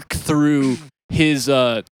work through his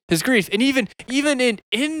grief, and even in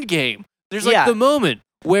Endgame, there's like Yeah. the moment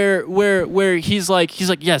where he's like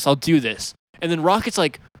yes, I'll do this, and then Rocket's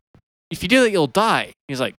like, if you do that, you'll die.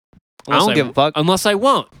 He's like, I don't give a fuck. unless I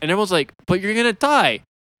won't, and everyone's like, but you're gonna die.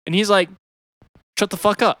 And he's like, shut the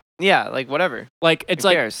fuck up. Yeah, like whatever. Like it's Who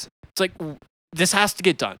like cares? this has to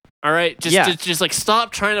get done. All right, just like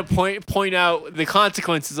stop trying to point out the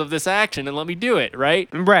consequences of this action and let me do it. Right.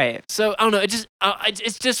 Right. So I don't know. It's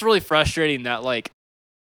just really frustrating that like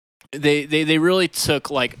they really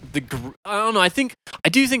took like I don't know. I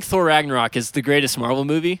do think Thor Ragnarok is the greatest Marvel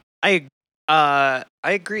movie. I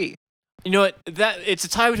agree. You know what? That it's a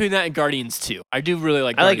tie between that and Guardians 2. I do really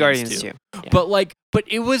like. I like Guardians 2. Yeah. But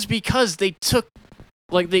it was because they took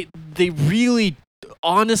like they really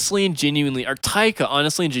honestly and genuinely, or Taika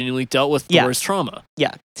honestly and genuinely dealt with Thor's trauma.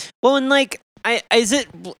 Yeah. Well, and like look,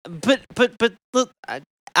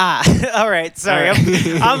 all right. Sorry, All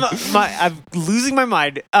right. I'm losing my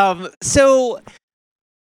mind. So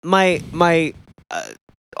my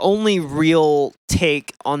only real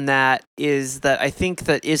take on that is that I think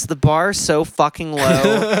that is the bar so fucking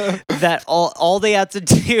low that all they have to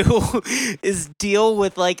do is deal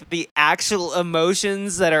with like the actual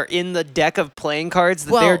emotions that are in the deck of playing cards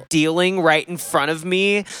that they're dealing right in front of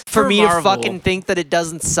me for me Marvel, to fucking think that it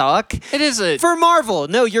doesn't suck. It is for Marvel.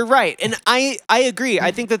 No, you're right. And I agree.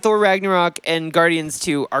 I think that Thor Ragnarok and Guardians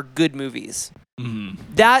 2 are good movies. Mm-hmm.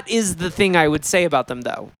 That is the thing I would say about them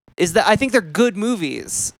though. Is that I think they're good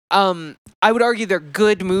movies. I would argue they're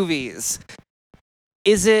good movies.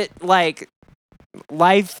 Is it like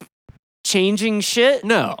life-changing shit?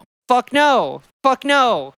 No. Fuck no. Fuck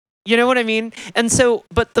no. You know what I mean? And so,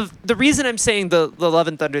 but the reason I'm saying the Love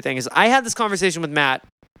and Thunder thing is I had this conversation with Matt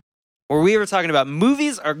where we were talking about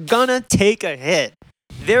movies are gonna take a hit.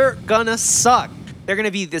 They're gonna suck. They're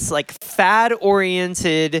gonna be this like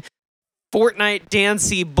fad-oriented Fortnite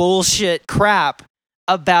dancey bullshit crap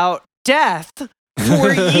about death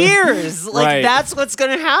for years. Like, right. That's what's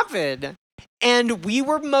going to happen. And we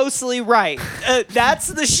were mostly right. That's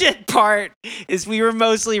the shit part, is we were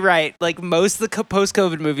mostly right. Like, most of the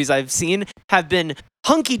post-COVID movies I've seen have been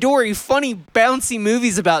hunky-dory, funny, bouncy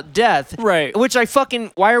movies about death. Right. Which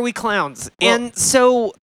why are we clowns? Well, and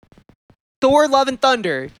so, Thor Love and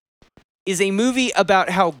Thunder is a movie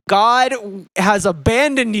about how God has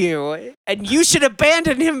abandoned you and you should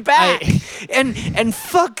abandon him back and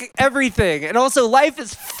fuck everything. And also life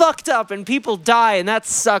is fucked up and people die and that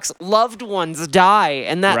sucks. Loved ones die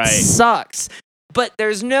and that sucks. But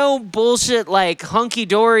there's no bullshit like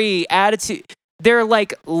hunky-dory attitude. They're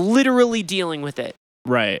like literally dealing with it.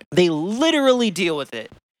 Right. They literally deal with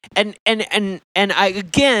it. And I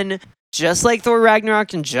again, just like Thor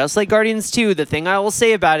Ragnarok and just like Guardians 2, the thing I will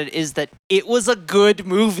say about it is that it was a good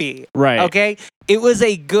movie. Right. Okay? It was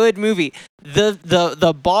a good movie.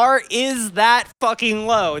 The bar is that fucking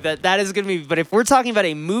low that is going to be. But if we're talking about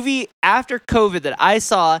a movie after COVID that I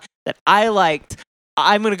saw that I liked,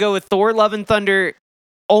 I'm going to go with Thor Love and Thunder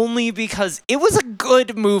only because it was a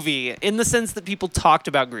good movie in the sense that people talked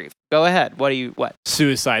about grief. Go ahead. What?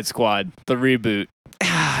 Suicide Squad, the reboot.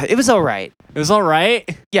 It was all right. It was all right.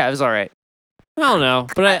 Yeah, it was all right. I don't know,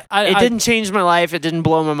 but it didn't change my life. It didn't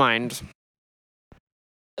blow my mind.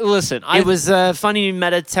 Listen, it was a funny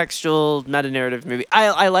meta-textual, meta-narrative movie.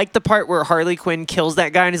 I like the part where Harley Quinn kills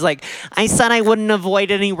that guy and he's like, I said I wouldn't avoid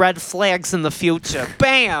any red flags in the future.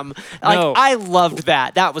 Bam! Like, No. I loved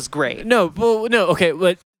that. That was great. No, okay,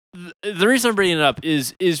 but the reason I'm bringing it up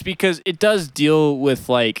is because it does deal with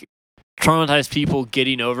like traumatized people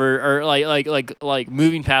getting over or like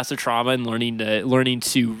moving past the trauma and learning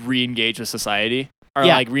to re-engage with society or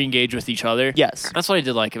like re-engage with each other. Yes. That's what I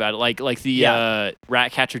did like about it. Like the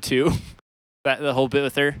Ratcatcher 2. The whole bit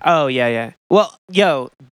with her. Oh, yeah. Well, you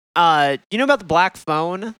know about the black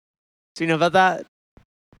phone? Do you know about that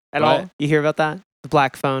at all? You hear about that? The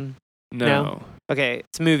black phone? No. Okay,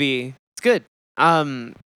 it's a movie. It's good.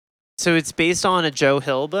 So it's based on a Joe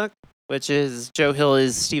Hill book, which is Joe Hill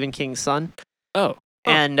is Stephen King's son. Oh.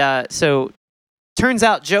 And so turns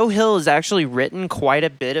out Joe Hill has actually written quite a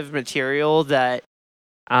bit of material that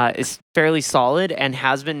is fairly solid and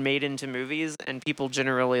has been made into movies and people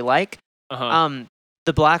generally like. Uh-huh.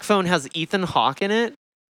 The Black Phone has Ethan Hawke in it.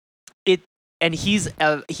 And he's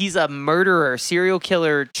a murderer, serial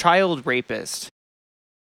killer, child rapist.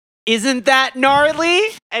 Isn't that gnarly?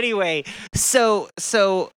 Anyway, so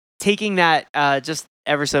taking that just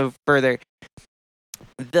ever so further,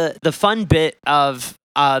 the fun bit of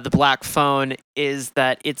the Black Phone is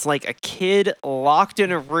that it's like a kid locked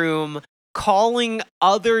in a room calling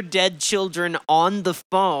other dead children on the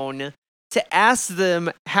phone to ask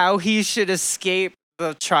them how he should escape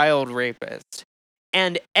the child rapist.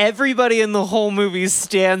 And everybody in the whole movie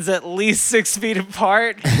stands at least 6 feet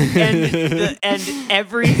apart, and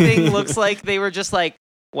everything looks like they were just like,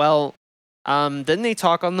 well, then they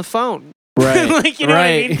talk on the phone. Right. Like, you know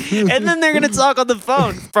right. what I mean? And then they're gonna talk on the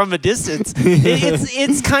phone from a distance.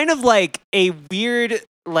 It's kind of like a weird,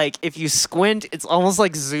 like, if you squint, it's almost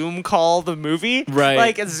like Zoom Call the movie. Right.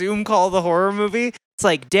 Like a Zoom Call the horror movie. It's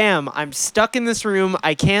like, damn, I'm stuck in this room.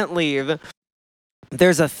 I can't leave.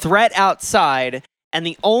 There's a threat outside, and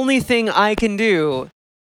the only thing I can do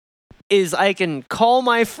is I can call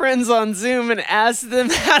my friends on Zoom and ask them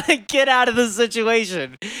how to get out of the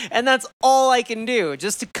situation. And that's all I can do,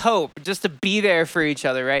 just to cope, just to be there for each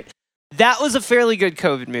other, right? That was a fairly good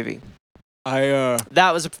COVID movie.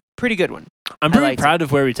 That was a pretty good one. I'm pretty proud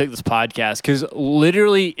of where we took this podcast, because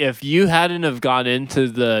literally, if you hadn't have gone into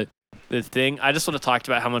the thing, I just would have talked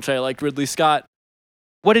about how much I liked Ridley Scott.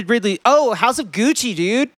 What did Ridley... Oh, House of Gucci,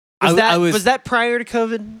 dude. Was that prior to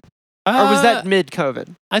COVID? Or was that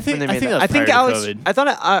mid-COVID? I think when they made that was prior to COVID. I thought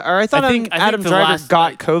Adam Driver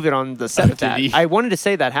got COVID on the set of that. he? I wanted to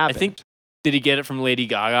say that happened. I think, did he get it from Lady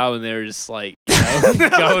Gaga when they were just like, you know,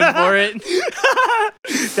 going for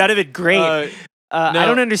it? That'd have been great. No. I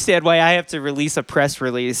don't understand why I have to release a press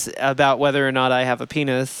release about whether or not I have a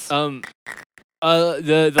penis. The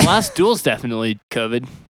Last Duel's definitely COVID.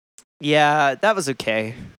 Yeah, that was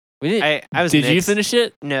okay. We didn't. I was Did mixed. you finish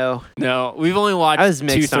it? No. No, we've only watched I was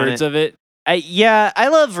mixed on 2/3 it. of it. I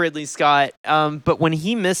love Ridley Scott, but when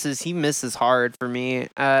he misses hard for me.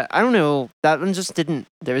 I don't know. That one just didn't.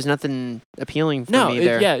 There was nothing appealing for me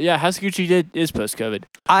there. Yeah. House of Gucci is post-COVID.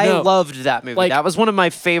 I loved that movie. Like- That was one of my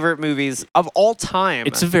favorite movies of all time.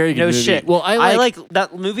 It's a very good no movie. shit. Well, I like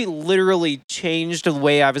that movie. Literally changed the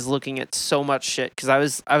way I was looking at so much shit, because I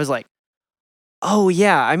was like, oh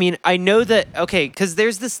yeah. I mean, I know that. Okay, because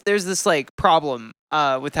there's this like problem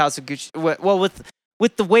with House of Gucci. Well,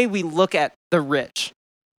 with the way we look at the rich,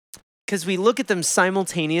 because we look at them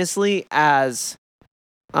simultaneously as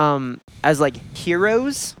like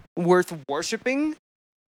heroes worth worshiping.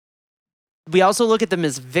 We also look at them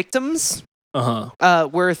as victims,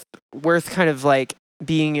 worth kind of like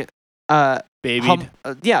being babied.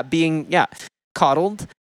 being coddled.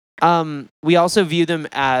 We also view them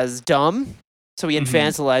as dumb, so we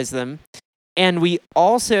infantilize them, and we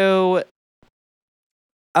also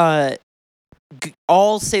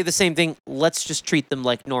all say the same thing. Let's just treat them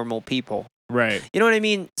like normal people. Right. You know what I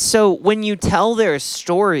mean? So when you tell their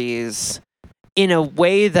stories in a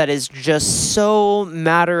way that is just so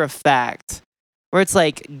matter of fact, where it's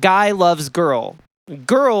like, guy loves girl.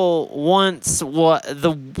 Girl wants what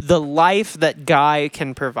the life that guy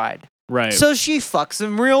can provide. Right. So she fucks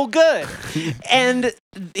him real good. And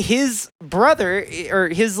his brother, or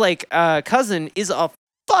his cousin, is a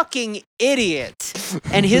fucking idiot.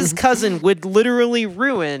 And his cousin would literally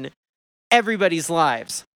ruin everybody's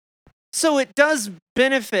lives. So it does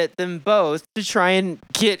benefit them both to try and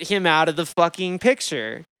get him out of the fucking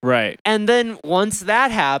picture. Right. And then once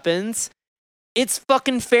that happens, it's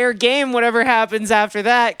fucking fair game whatever happens after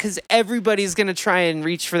that, because everybody's going to try and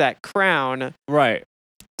reach for that crown. Right.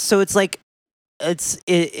 So it's like,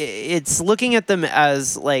 it's looking at them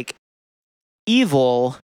as like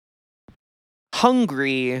evil,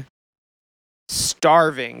 hungry,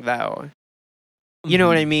 starving, though. You know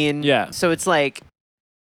what I mean? Yeah. So it's like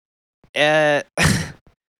the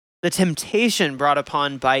temptation brought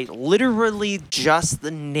upon by literally just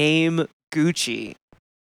the name Gucci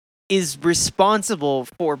is responsible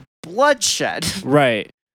for bloodshed. Right.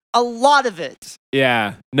 A lot of it.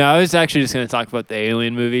 Yeah. No, I was actually just going to talk about the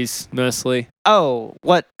Alien movies mostly. Oh,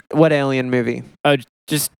 what alien movie?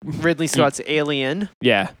 Just Ridley Scott's Alien.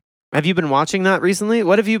 yeah. Have you been watching that recently?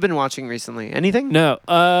 What have you been watching recently? Anything? No.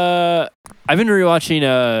 I've been rewatching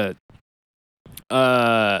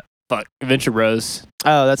Adventure Bros.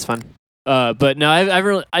 Oh, that's fun. But no,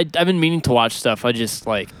 I've been meaning to watch stuff. I just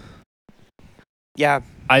like Yeah.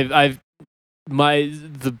 the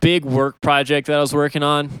big work project that I was working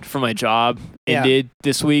on for my job ended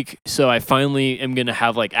this week, so I finally am gonna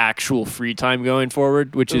have like actual free time going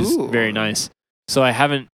forward, which is very nice. So I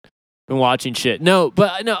haven't been watching shit. No,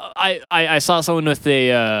 but no, I saw someone with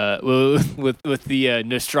a with the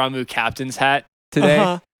Nostromo captain's hat today,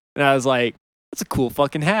 and I was like, that's a cool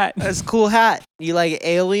fucking hat. That's a cool hat. You like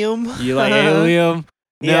Alien? You like Alien?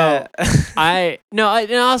 No, Yeah.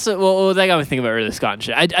 and also, well, that got me thinking about Ridley Scott and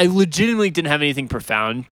shit. I legitimately didn't have anything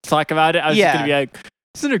profound to talk about it. I was just gonna be like,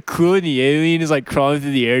 isn't it cool when the alien is like crawling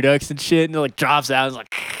through the air ducts and shit, and it like drops out and it's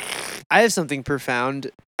like. I have something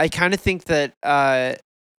profound. I kind of think that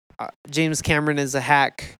James Cameron is a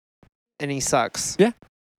hack, and he sucks. Yeah.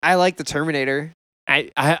 I like the Terminator.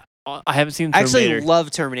 I haven't seen I Terminator. actually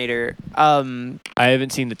love Terminator. I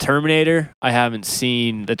haven't seen the Terminator. I haven't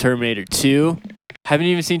seen the Terminator 2. Haven't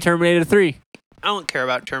even seen Terminator 3. I don't care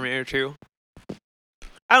about Terminator 2.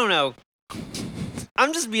 I don't know.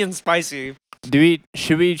 I'm just being spicy.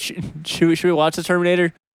 Should we watch the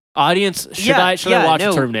Terminator? Audience, should I watch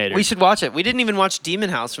the Terminator? We should watch it. We didn't even watch Demon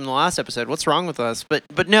House from the last episode. What's wrong with us?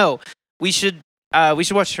 But no, we should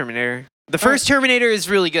watch Terminator. The first Terminator is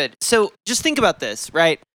really good. So just think about this,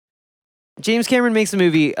 right? James Cameron makes a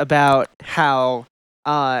movie about how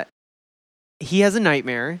he has a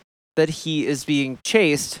nightmare that he is being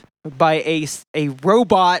chased by a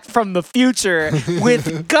robot from the future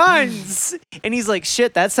with guns. And he's like,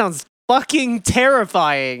 shit, that sounds fucking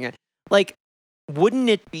terrifying. Like, wouldn't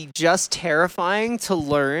it be just terrifying to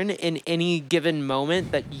learn in any given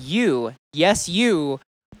moment that you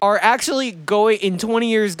are actually in 20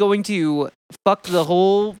 years going to fuck the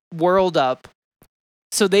whole world up?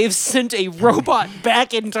 So they've sent a robot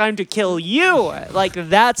back in time to kill you. Like,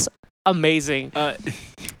 that's amazing. I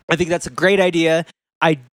think that's a great idea.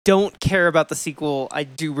 I don't care about the sequel. I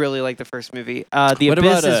do really like the first movie. The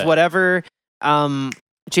Abyss is whatever.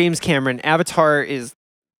 James Cameron, Avatar is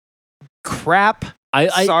crap.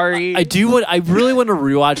 Sorry. I really want to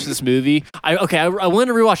rewatch this movie. I want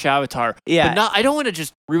to rewatch Avatar. Yeah. But I don't want to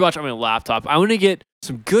just rewatch it on my laptop. I want to get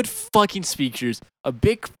some good fucking speakers, a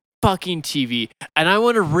big fucking TV, and I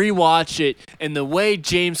want to rewatch it in the way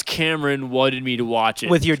James Cameron wanted me to watch it.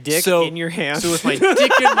 With your dick in your hand. So with my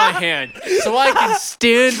dick in my hand. So I can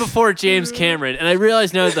stand before James Cameron. And I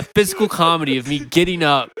realize now that the physical comedy of me getting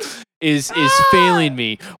up is failing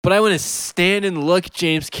me. But I want to stand and look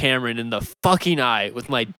James Cameron in the fucking eye with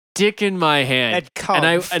my dick in my hand.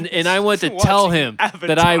 And I want to tell him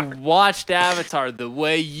that I watched Avatar the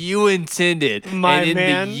way you intended. And in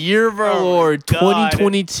the year of our Lord,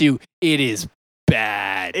 2022, it is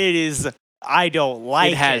bad. It is. I don't like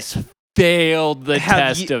it. It has failed the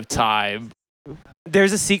test of time.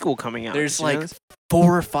 There's a sequel coming out. There's like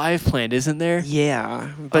 4 or 5 planned, isn't there?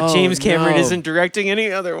 Yeah, but James Cameron isn't directing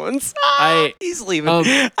any other ones. He's leaving.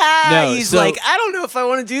 He's like, I don't know if I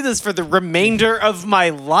want to do this for the remainder of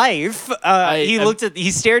my life.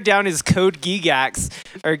 He stared down his Code Gigax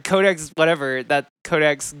or Codex, whatever that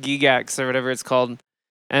Codex Gigax or whatever it's called,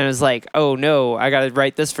 and it was like, oh no, I got to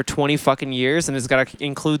write this for 20 fucking years, and it's got to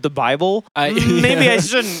include the Bible. Maybe I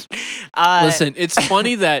shouldn't. Listen, it's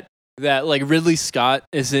funny that like Ridley Scott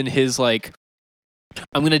is in his like,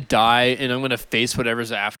 I'm gonna die and I'm gonna face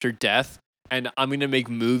whatever's after death, and I'm gonna make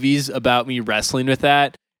movies about me wrestling with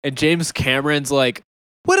that. And James Cameron's like,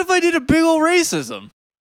 what if I did a big ol' racism?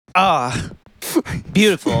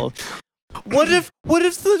 Beautiful. What if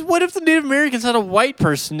the Native Americans had a white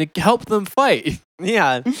person to help them fight?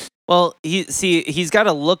 Yeah. Well, he's got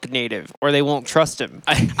to look native, or they won't trust him.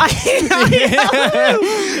 No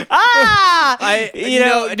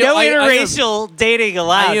interracial dating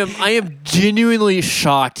allowed. I am genuinely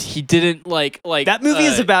shocked he didn't like that movie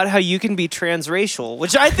is about how you can be transracial,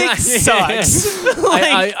 which I think sucks.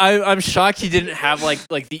 I'm shocked he didn't have like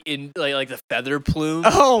the feather plume.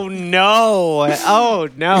 Oh no!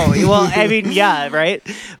 Well, I mean, yeah, right.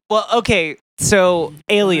 Well, okay. So,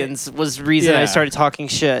 Aliens was the reason I started talking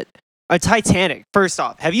shit. Titanic. First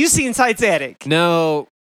off, have you seen Titanic? No.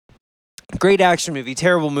 Great action movie,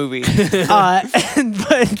 terrible movie. But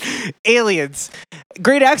Aliens,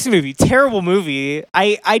 great action movie, terrible movie.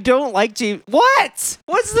 I don't like James. What?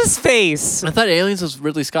 What's this face? I thought Aliens was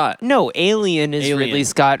Ridley Scott. No, Alien is Ridley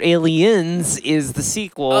Scott. Aliens is the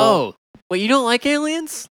sequel. Oh, wait, you don't like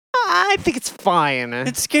Aliens? I think it's fine.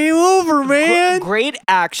 It's game over, man. Great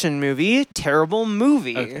action movie, terrible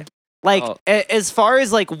movie. Okay. Like, as far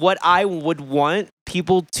as like what I would want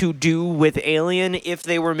people to do with Alien if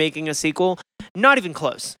they were making a sequel, not even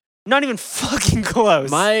close. Not even fucking close.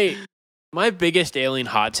 My biggest Alien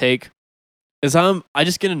hot take is I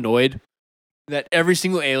just get annoyed that every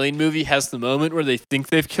single Alien movie has the moment where they think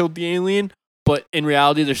they've killed the alien, but in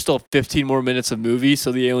reality there's still 15 more minutes of movie,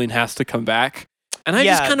 so the alien has to come back. And I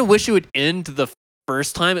just kind of wish it would end the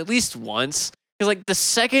first time at least once. Because like the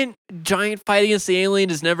second giant fight against the alien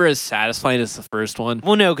is never as satisfying as the first one.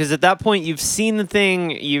 Well, no, because at that point you've seen the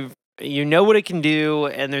thing, you know what it can do,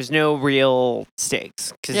 and there's no real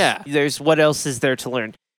stakes. Because there's what else is there to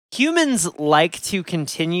learn. Humans like to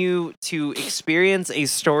continue to experience a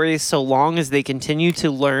story so long as they continue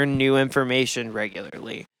to learn new information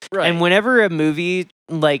regularly. Right. And whenever a movie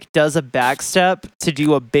like does a backstep to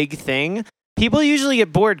do a big thing, people usually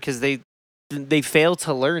get bored because they fail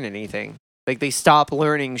to learn anything. Like, they stop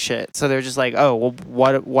learning shit. So they're just like, oh,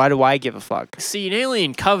 well, why do I give a fuck? See, an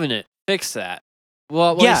Alien Covenant fixed that.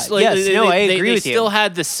 Well, I agree with you. They still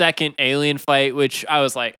had the second alien fight, which I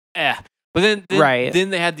was like, eh. But then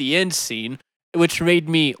they had the end scene, which made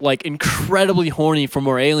me, like, incredibly horny for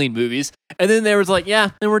more Alien movies. And then they was like, yeah,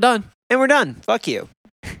 and we're done. And we're done. Fuck you.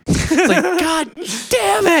 It's like, God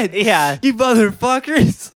damn it! Yeah, You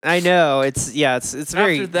motherfuckers! I know. It's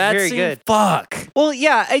very After that very scene, good. fuck. Well,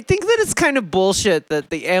 yeah, I think that it's kind of bullshit that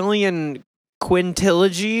the Alien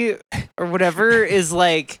quintilogy or whatever is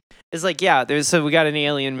like yeah, so we got an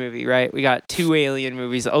Alien movie, right? We got 2 Alien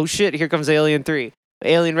movies. Oh shit, here comes Alien 3.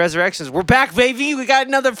 Alien Resurrections. We're back, baby. We got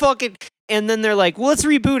another fucking. And then they're like, well, let's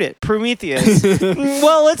reboot it. Prometheus.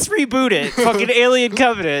 Well, let's reboot it. Fucking Alien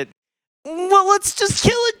Covenant. Well, let's just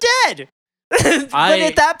kill it dead. But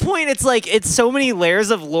at that point, it's like, it's so many layers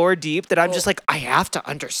of lore deep that I'm just like, I have to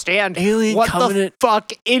understand Alien what Covenant. the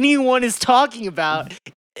fuck anyone is talking about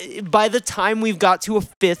by the time we've got to a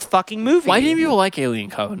 5th fucking movie. Why didn't people like Alien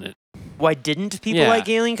Covenant? Why didn't people Yeah. like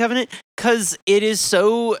Alien Covenant? Because it is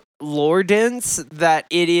so lore dense that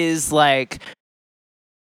it is like,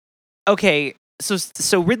 okay,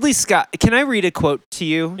 so Ridley Scott. Can I read a quote to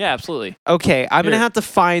you? Yeah, absolutely. Okay, I'm gonna Here. have to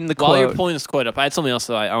find the While you're quote. pulling this quote up, I had something else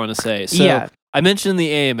that I want to say. So Yeah. I mentioned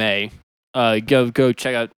the AMA. Go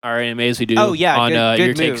check out our AMAs we do Oh yeah, on good Your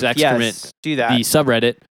move. Takes Excrement, Yes, do that. the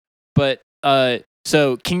subreddit. But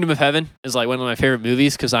so Kingdom of Heaven is like one of my favorite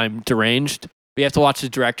movies because I'm deranged. We have to watch the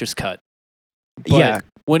director's cut. But Yeah.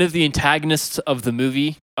 one of the antagonists of the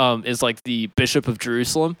movie is like the Bishop of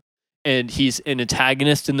Jerusalem, and he's an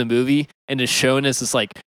antagonist in the movie and is shown as this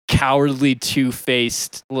like cowardly,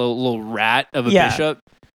 two-faced little rat of a Yeah. bishop.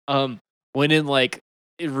 When in like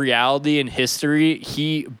in reality and history,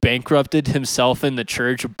 he bankrupted himself in the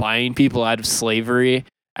church, buying people out of slavery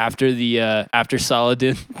after after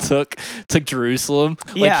Saladin took Jerusalem.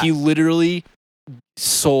 Yeah. Like he literally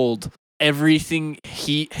sold everything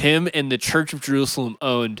him and the Church of Jerusalem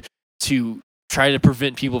owned to try to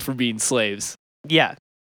prevent people from being slaves. Yeah.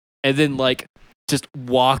 And then like just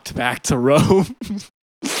walked back to Rome.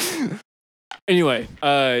 Anyway,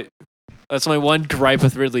 that's my one gripe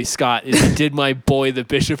with Ridley Scott is he did my boy the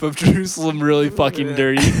Bishop of Jerusalem really fucking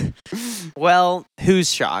dirty. Well,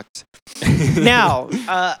 who's shocked? Now,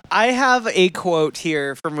 I have a quote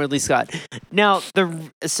here from Ridley Scott. Now,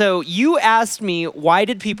 so you asked me, why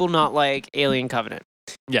did people not like Alien Covenant?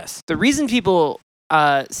 Yes. The reason people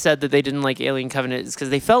said that they didn't like Alien Covenant is because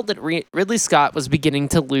they felt that Ridley Scott was beginning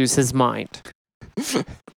to lose his mind.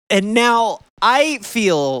 And now I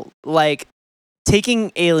feel like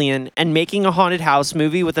taking Alien and making a haunted house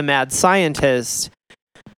movie with a mad scientist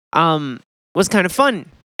was kind of fun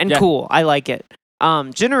and Yeah. cool. I like it.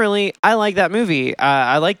 Generally, I like that movie.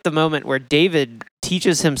 I like the moment where David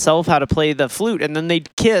teaches himself how to play the flute and then they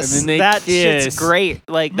kiss. And then they that kiss. shit's great.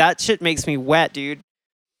 Like that shit makes me wet, dude.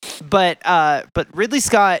 But Ridley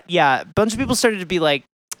Scott, yeah, a bunch of people started to be like,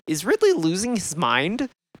 is Ridley losing his mind?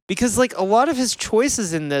 Because like a lot of his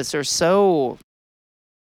choices in this are so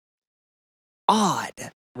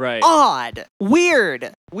odd,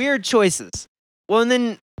 weird choices. Well, and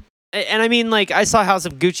then, and I mean, like I saw House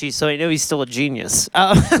of Gucci, so I know he's still a genius.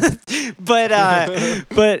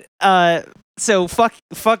 So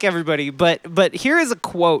fuck everybody. But here is a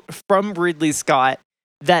quote from Ridley Scott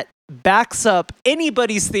that backs up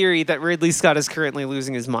anybody's theory that Ridley Scott is currently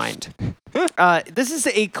losing his mind. This is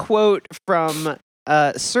a quote from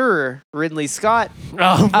Sir Ridley Scott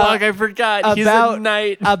Oh fuck, I forgot. He's a about-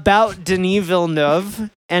 knight. about Denis Villeneuve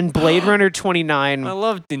and Blade Runner 29. I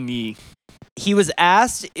love Denis. He was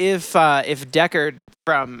asked if Deckard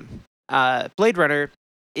from Blade Runner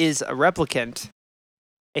is a replicant,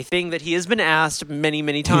 a thing that he has been asked many,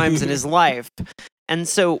 many times in his life. And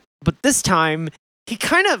so, but this time, he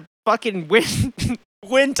kind of fucking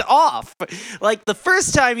went off. Like, the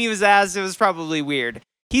first time he was asked, it was probably weird.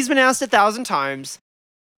 He's been asked 1,000 times.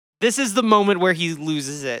 This is the moment where he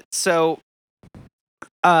loses it. So,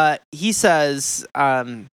 he says,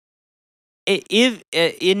 if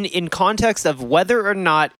in context of whether or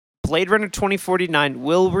not Blade Runner 2049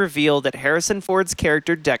 will reveal that Harrison Ford's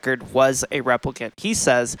character Deckard was a replicant, he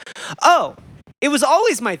says, "Oh, it was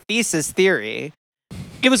always my theory.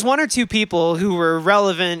 It was one or two people who were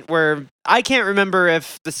relevant where I can't remember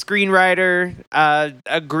if the screenwriter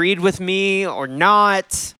agreed with me or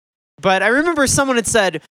not, but I remember someone had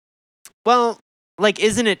said, well, like,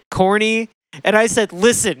 isn't it corny?" And I said,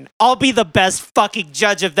 listen, I'll be the best fucking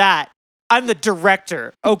judge of that. I'm the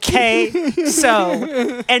director, okay?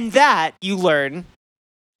 So, and that, you learn,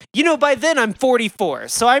 by then I'm 44,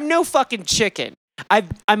 so I'm no fucking chicken.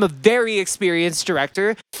 I'm a very experienced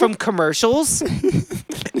director from Commercials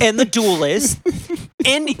and The Duelist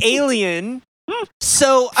and Alien.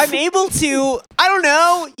 So I'm able to, I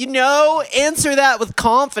don't know, answer that with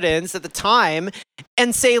confidence at the time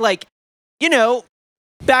and say like,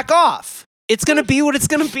 back off. It's going to be what it's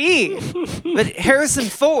going to be. But Harrison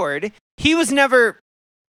Ford, he was never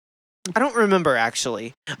I don't remember,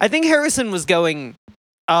 actually. I think Harrison was going,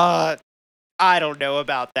 I don't know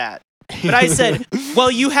about that. But I said,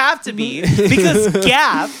 well, you have to be, because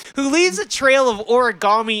Gaff, who leaves a trail of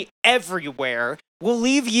origami everywhere, will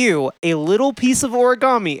leave you a little piece of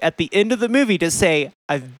origami at the end of the movie to say,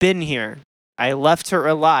 I've been here. I left her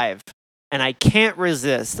alive. And I can't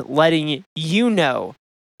resist letting you know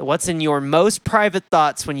that what's in your most private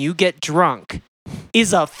thoughts when you get drunk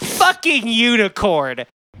is a fucking unicorn,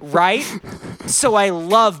 right? So I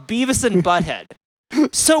love Beavis and Butthead.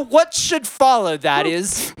 So what should follow that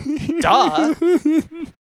is, duh.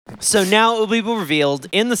 So now it will be revealed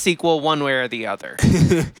in the sequel one way or the other.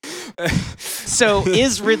 So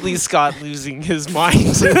is Ridley Scott losing his mind?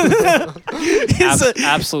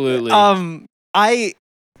 Absolutely.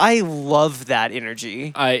 I love that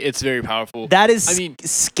energy. It's very powerful. That is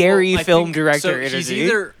scary film director energy. He's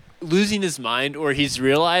either losing his mind or he's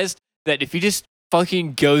realized that if he just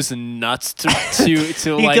fucking goes nuts to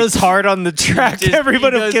he like goes hard on the track.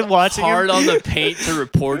 Everybody will keep watching hard him. on the paint to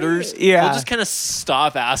reporters. Yeah. They'll just kind of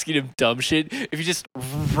stop asking him dumb shit if he just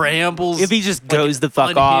rambles. If he just like goes the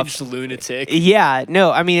fuck an off. unhinged lunatic. Yeah,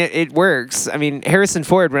 no, I mean, it works. I mean, Harrison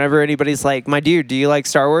Ford, whenever anybody's like, my dude, do you like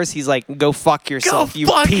Star Wars? He's like, go fuck yourself, you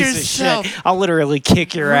fuck piece yourself. of shit. I'll literally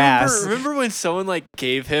kick your ass. Remember when someone like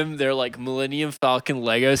gave him their like Millennium Falcon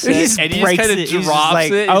Lego set He just and he just breaks kind of it. He's just drops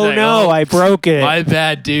like, it? He's oh like, no, I broke it. my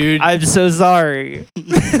bad, dude. I'm so sorry.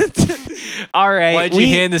 All right. Why'd you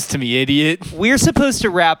hand this to me, idiot? We're supposed to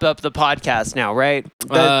wrap up the podcast now, right?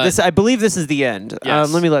 I believe this is the end.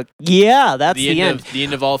 Yes. Let me look. Yeah, that's the end. The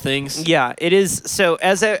end of all things. Yeah, it is. So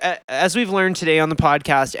as we've learned today on the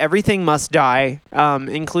podcast, everything must die,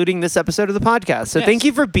 including this episode of the podcast. So thank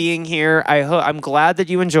you for being here. I'm glad that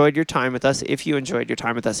you enjoyed your time with us. If you enjoyed your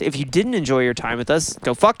time with us, if you didn't enjoy your time with us,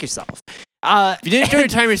 go fuck yourself. If you didn't enjoy your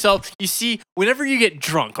time yourself, you see, whenever you get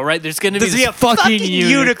drunk, all right, there's gonna be this a fucking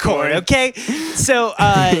unicorn. Okay, so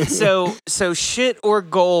so shit or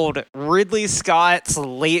gold. Ridley Scott's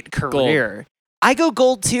late career. Gold. I go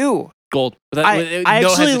gold too. Gold. I No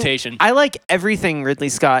actually- hesitation. I like everything Ridley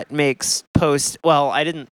Scott makes post. Well, I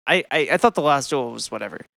didn't. I thought The Last Duel was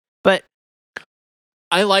whatever, but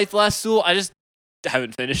I like The Last Duel. I just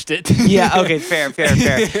haven't finished it. yeah. Okay. Fair.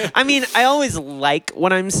 I mean, I always like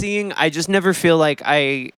what I'm seeing. I just never feel like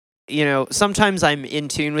sometimes I'm in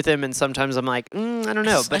tune with him and sometimes I'm like, I don't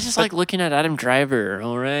know. I just like looking at Adam Driver,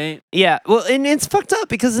 all right? Yeah. Well, and it's fucked up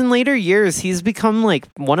because in later years, he's become like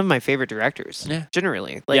one of my favorite directors. Yeah.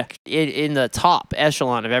 Generally. Like in the top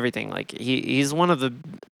echelon of everything. Like he's one of the,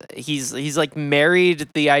 he's like married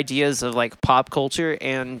the ideas of like pop culture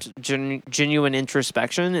and genuine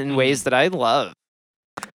introspection in ways that I love.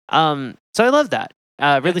 So I love that.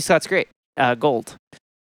 Ridley Scott's great. Gold.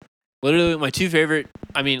 Literally, my two favorite,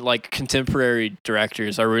 contemporary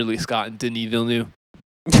directors are Ridley Scott and Denis Villeneuve.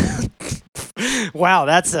 Wow,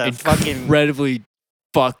 that's a fucking incredibly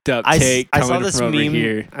fucked up take. I saw this from over meme.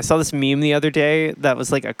 here. I saw this meme the other day that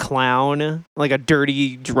was like a clown, like a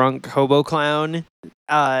dirty, drunk hobo clown,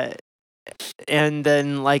 and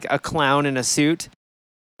then like a clown in a suit.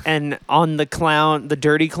 And on the clown, the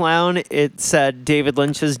dirty clown, it said David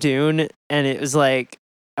Lynch's Dune, and it was like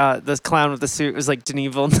this clown with the suit was like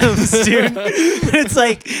Denis Villeneuve's Dune. It's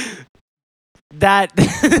like that.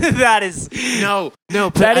 That is no.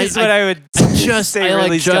 But that is what I would just say. I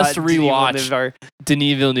Ridley just Scott and Denis rewatched Villeneuve are.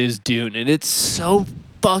 Denis Villeneuve's Dune, and it's so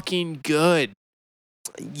fucking good.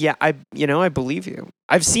 Yeah, I believe you.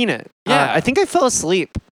 I've seen it. Yeah. I think I fell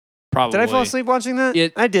asleep. Probably. Did I fall asleep watching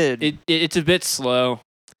that? I did. It's a bit slow.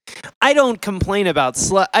 I don't complain about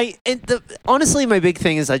honestly, my big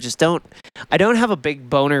thing is I don't have a big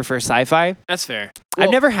boner for sci-fi. That's fair. I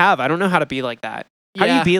never have. I don't know how to be like that. How do you be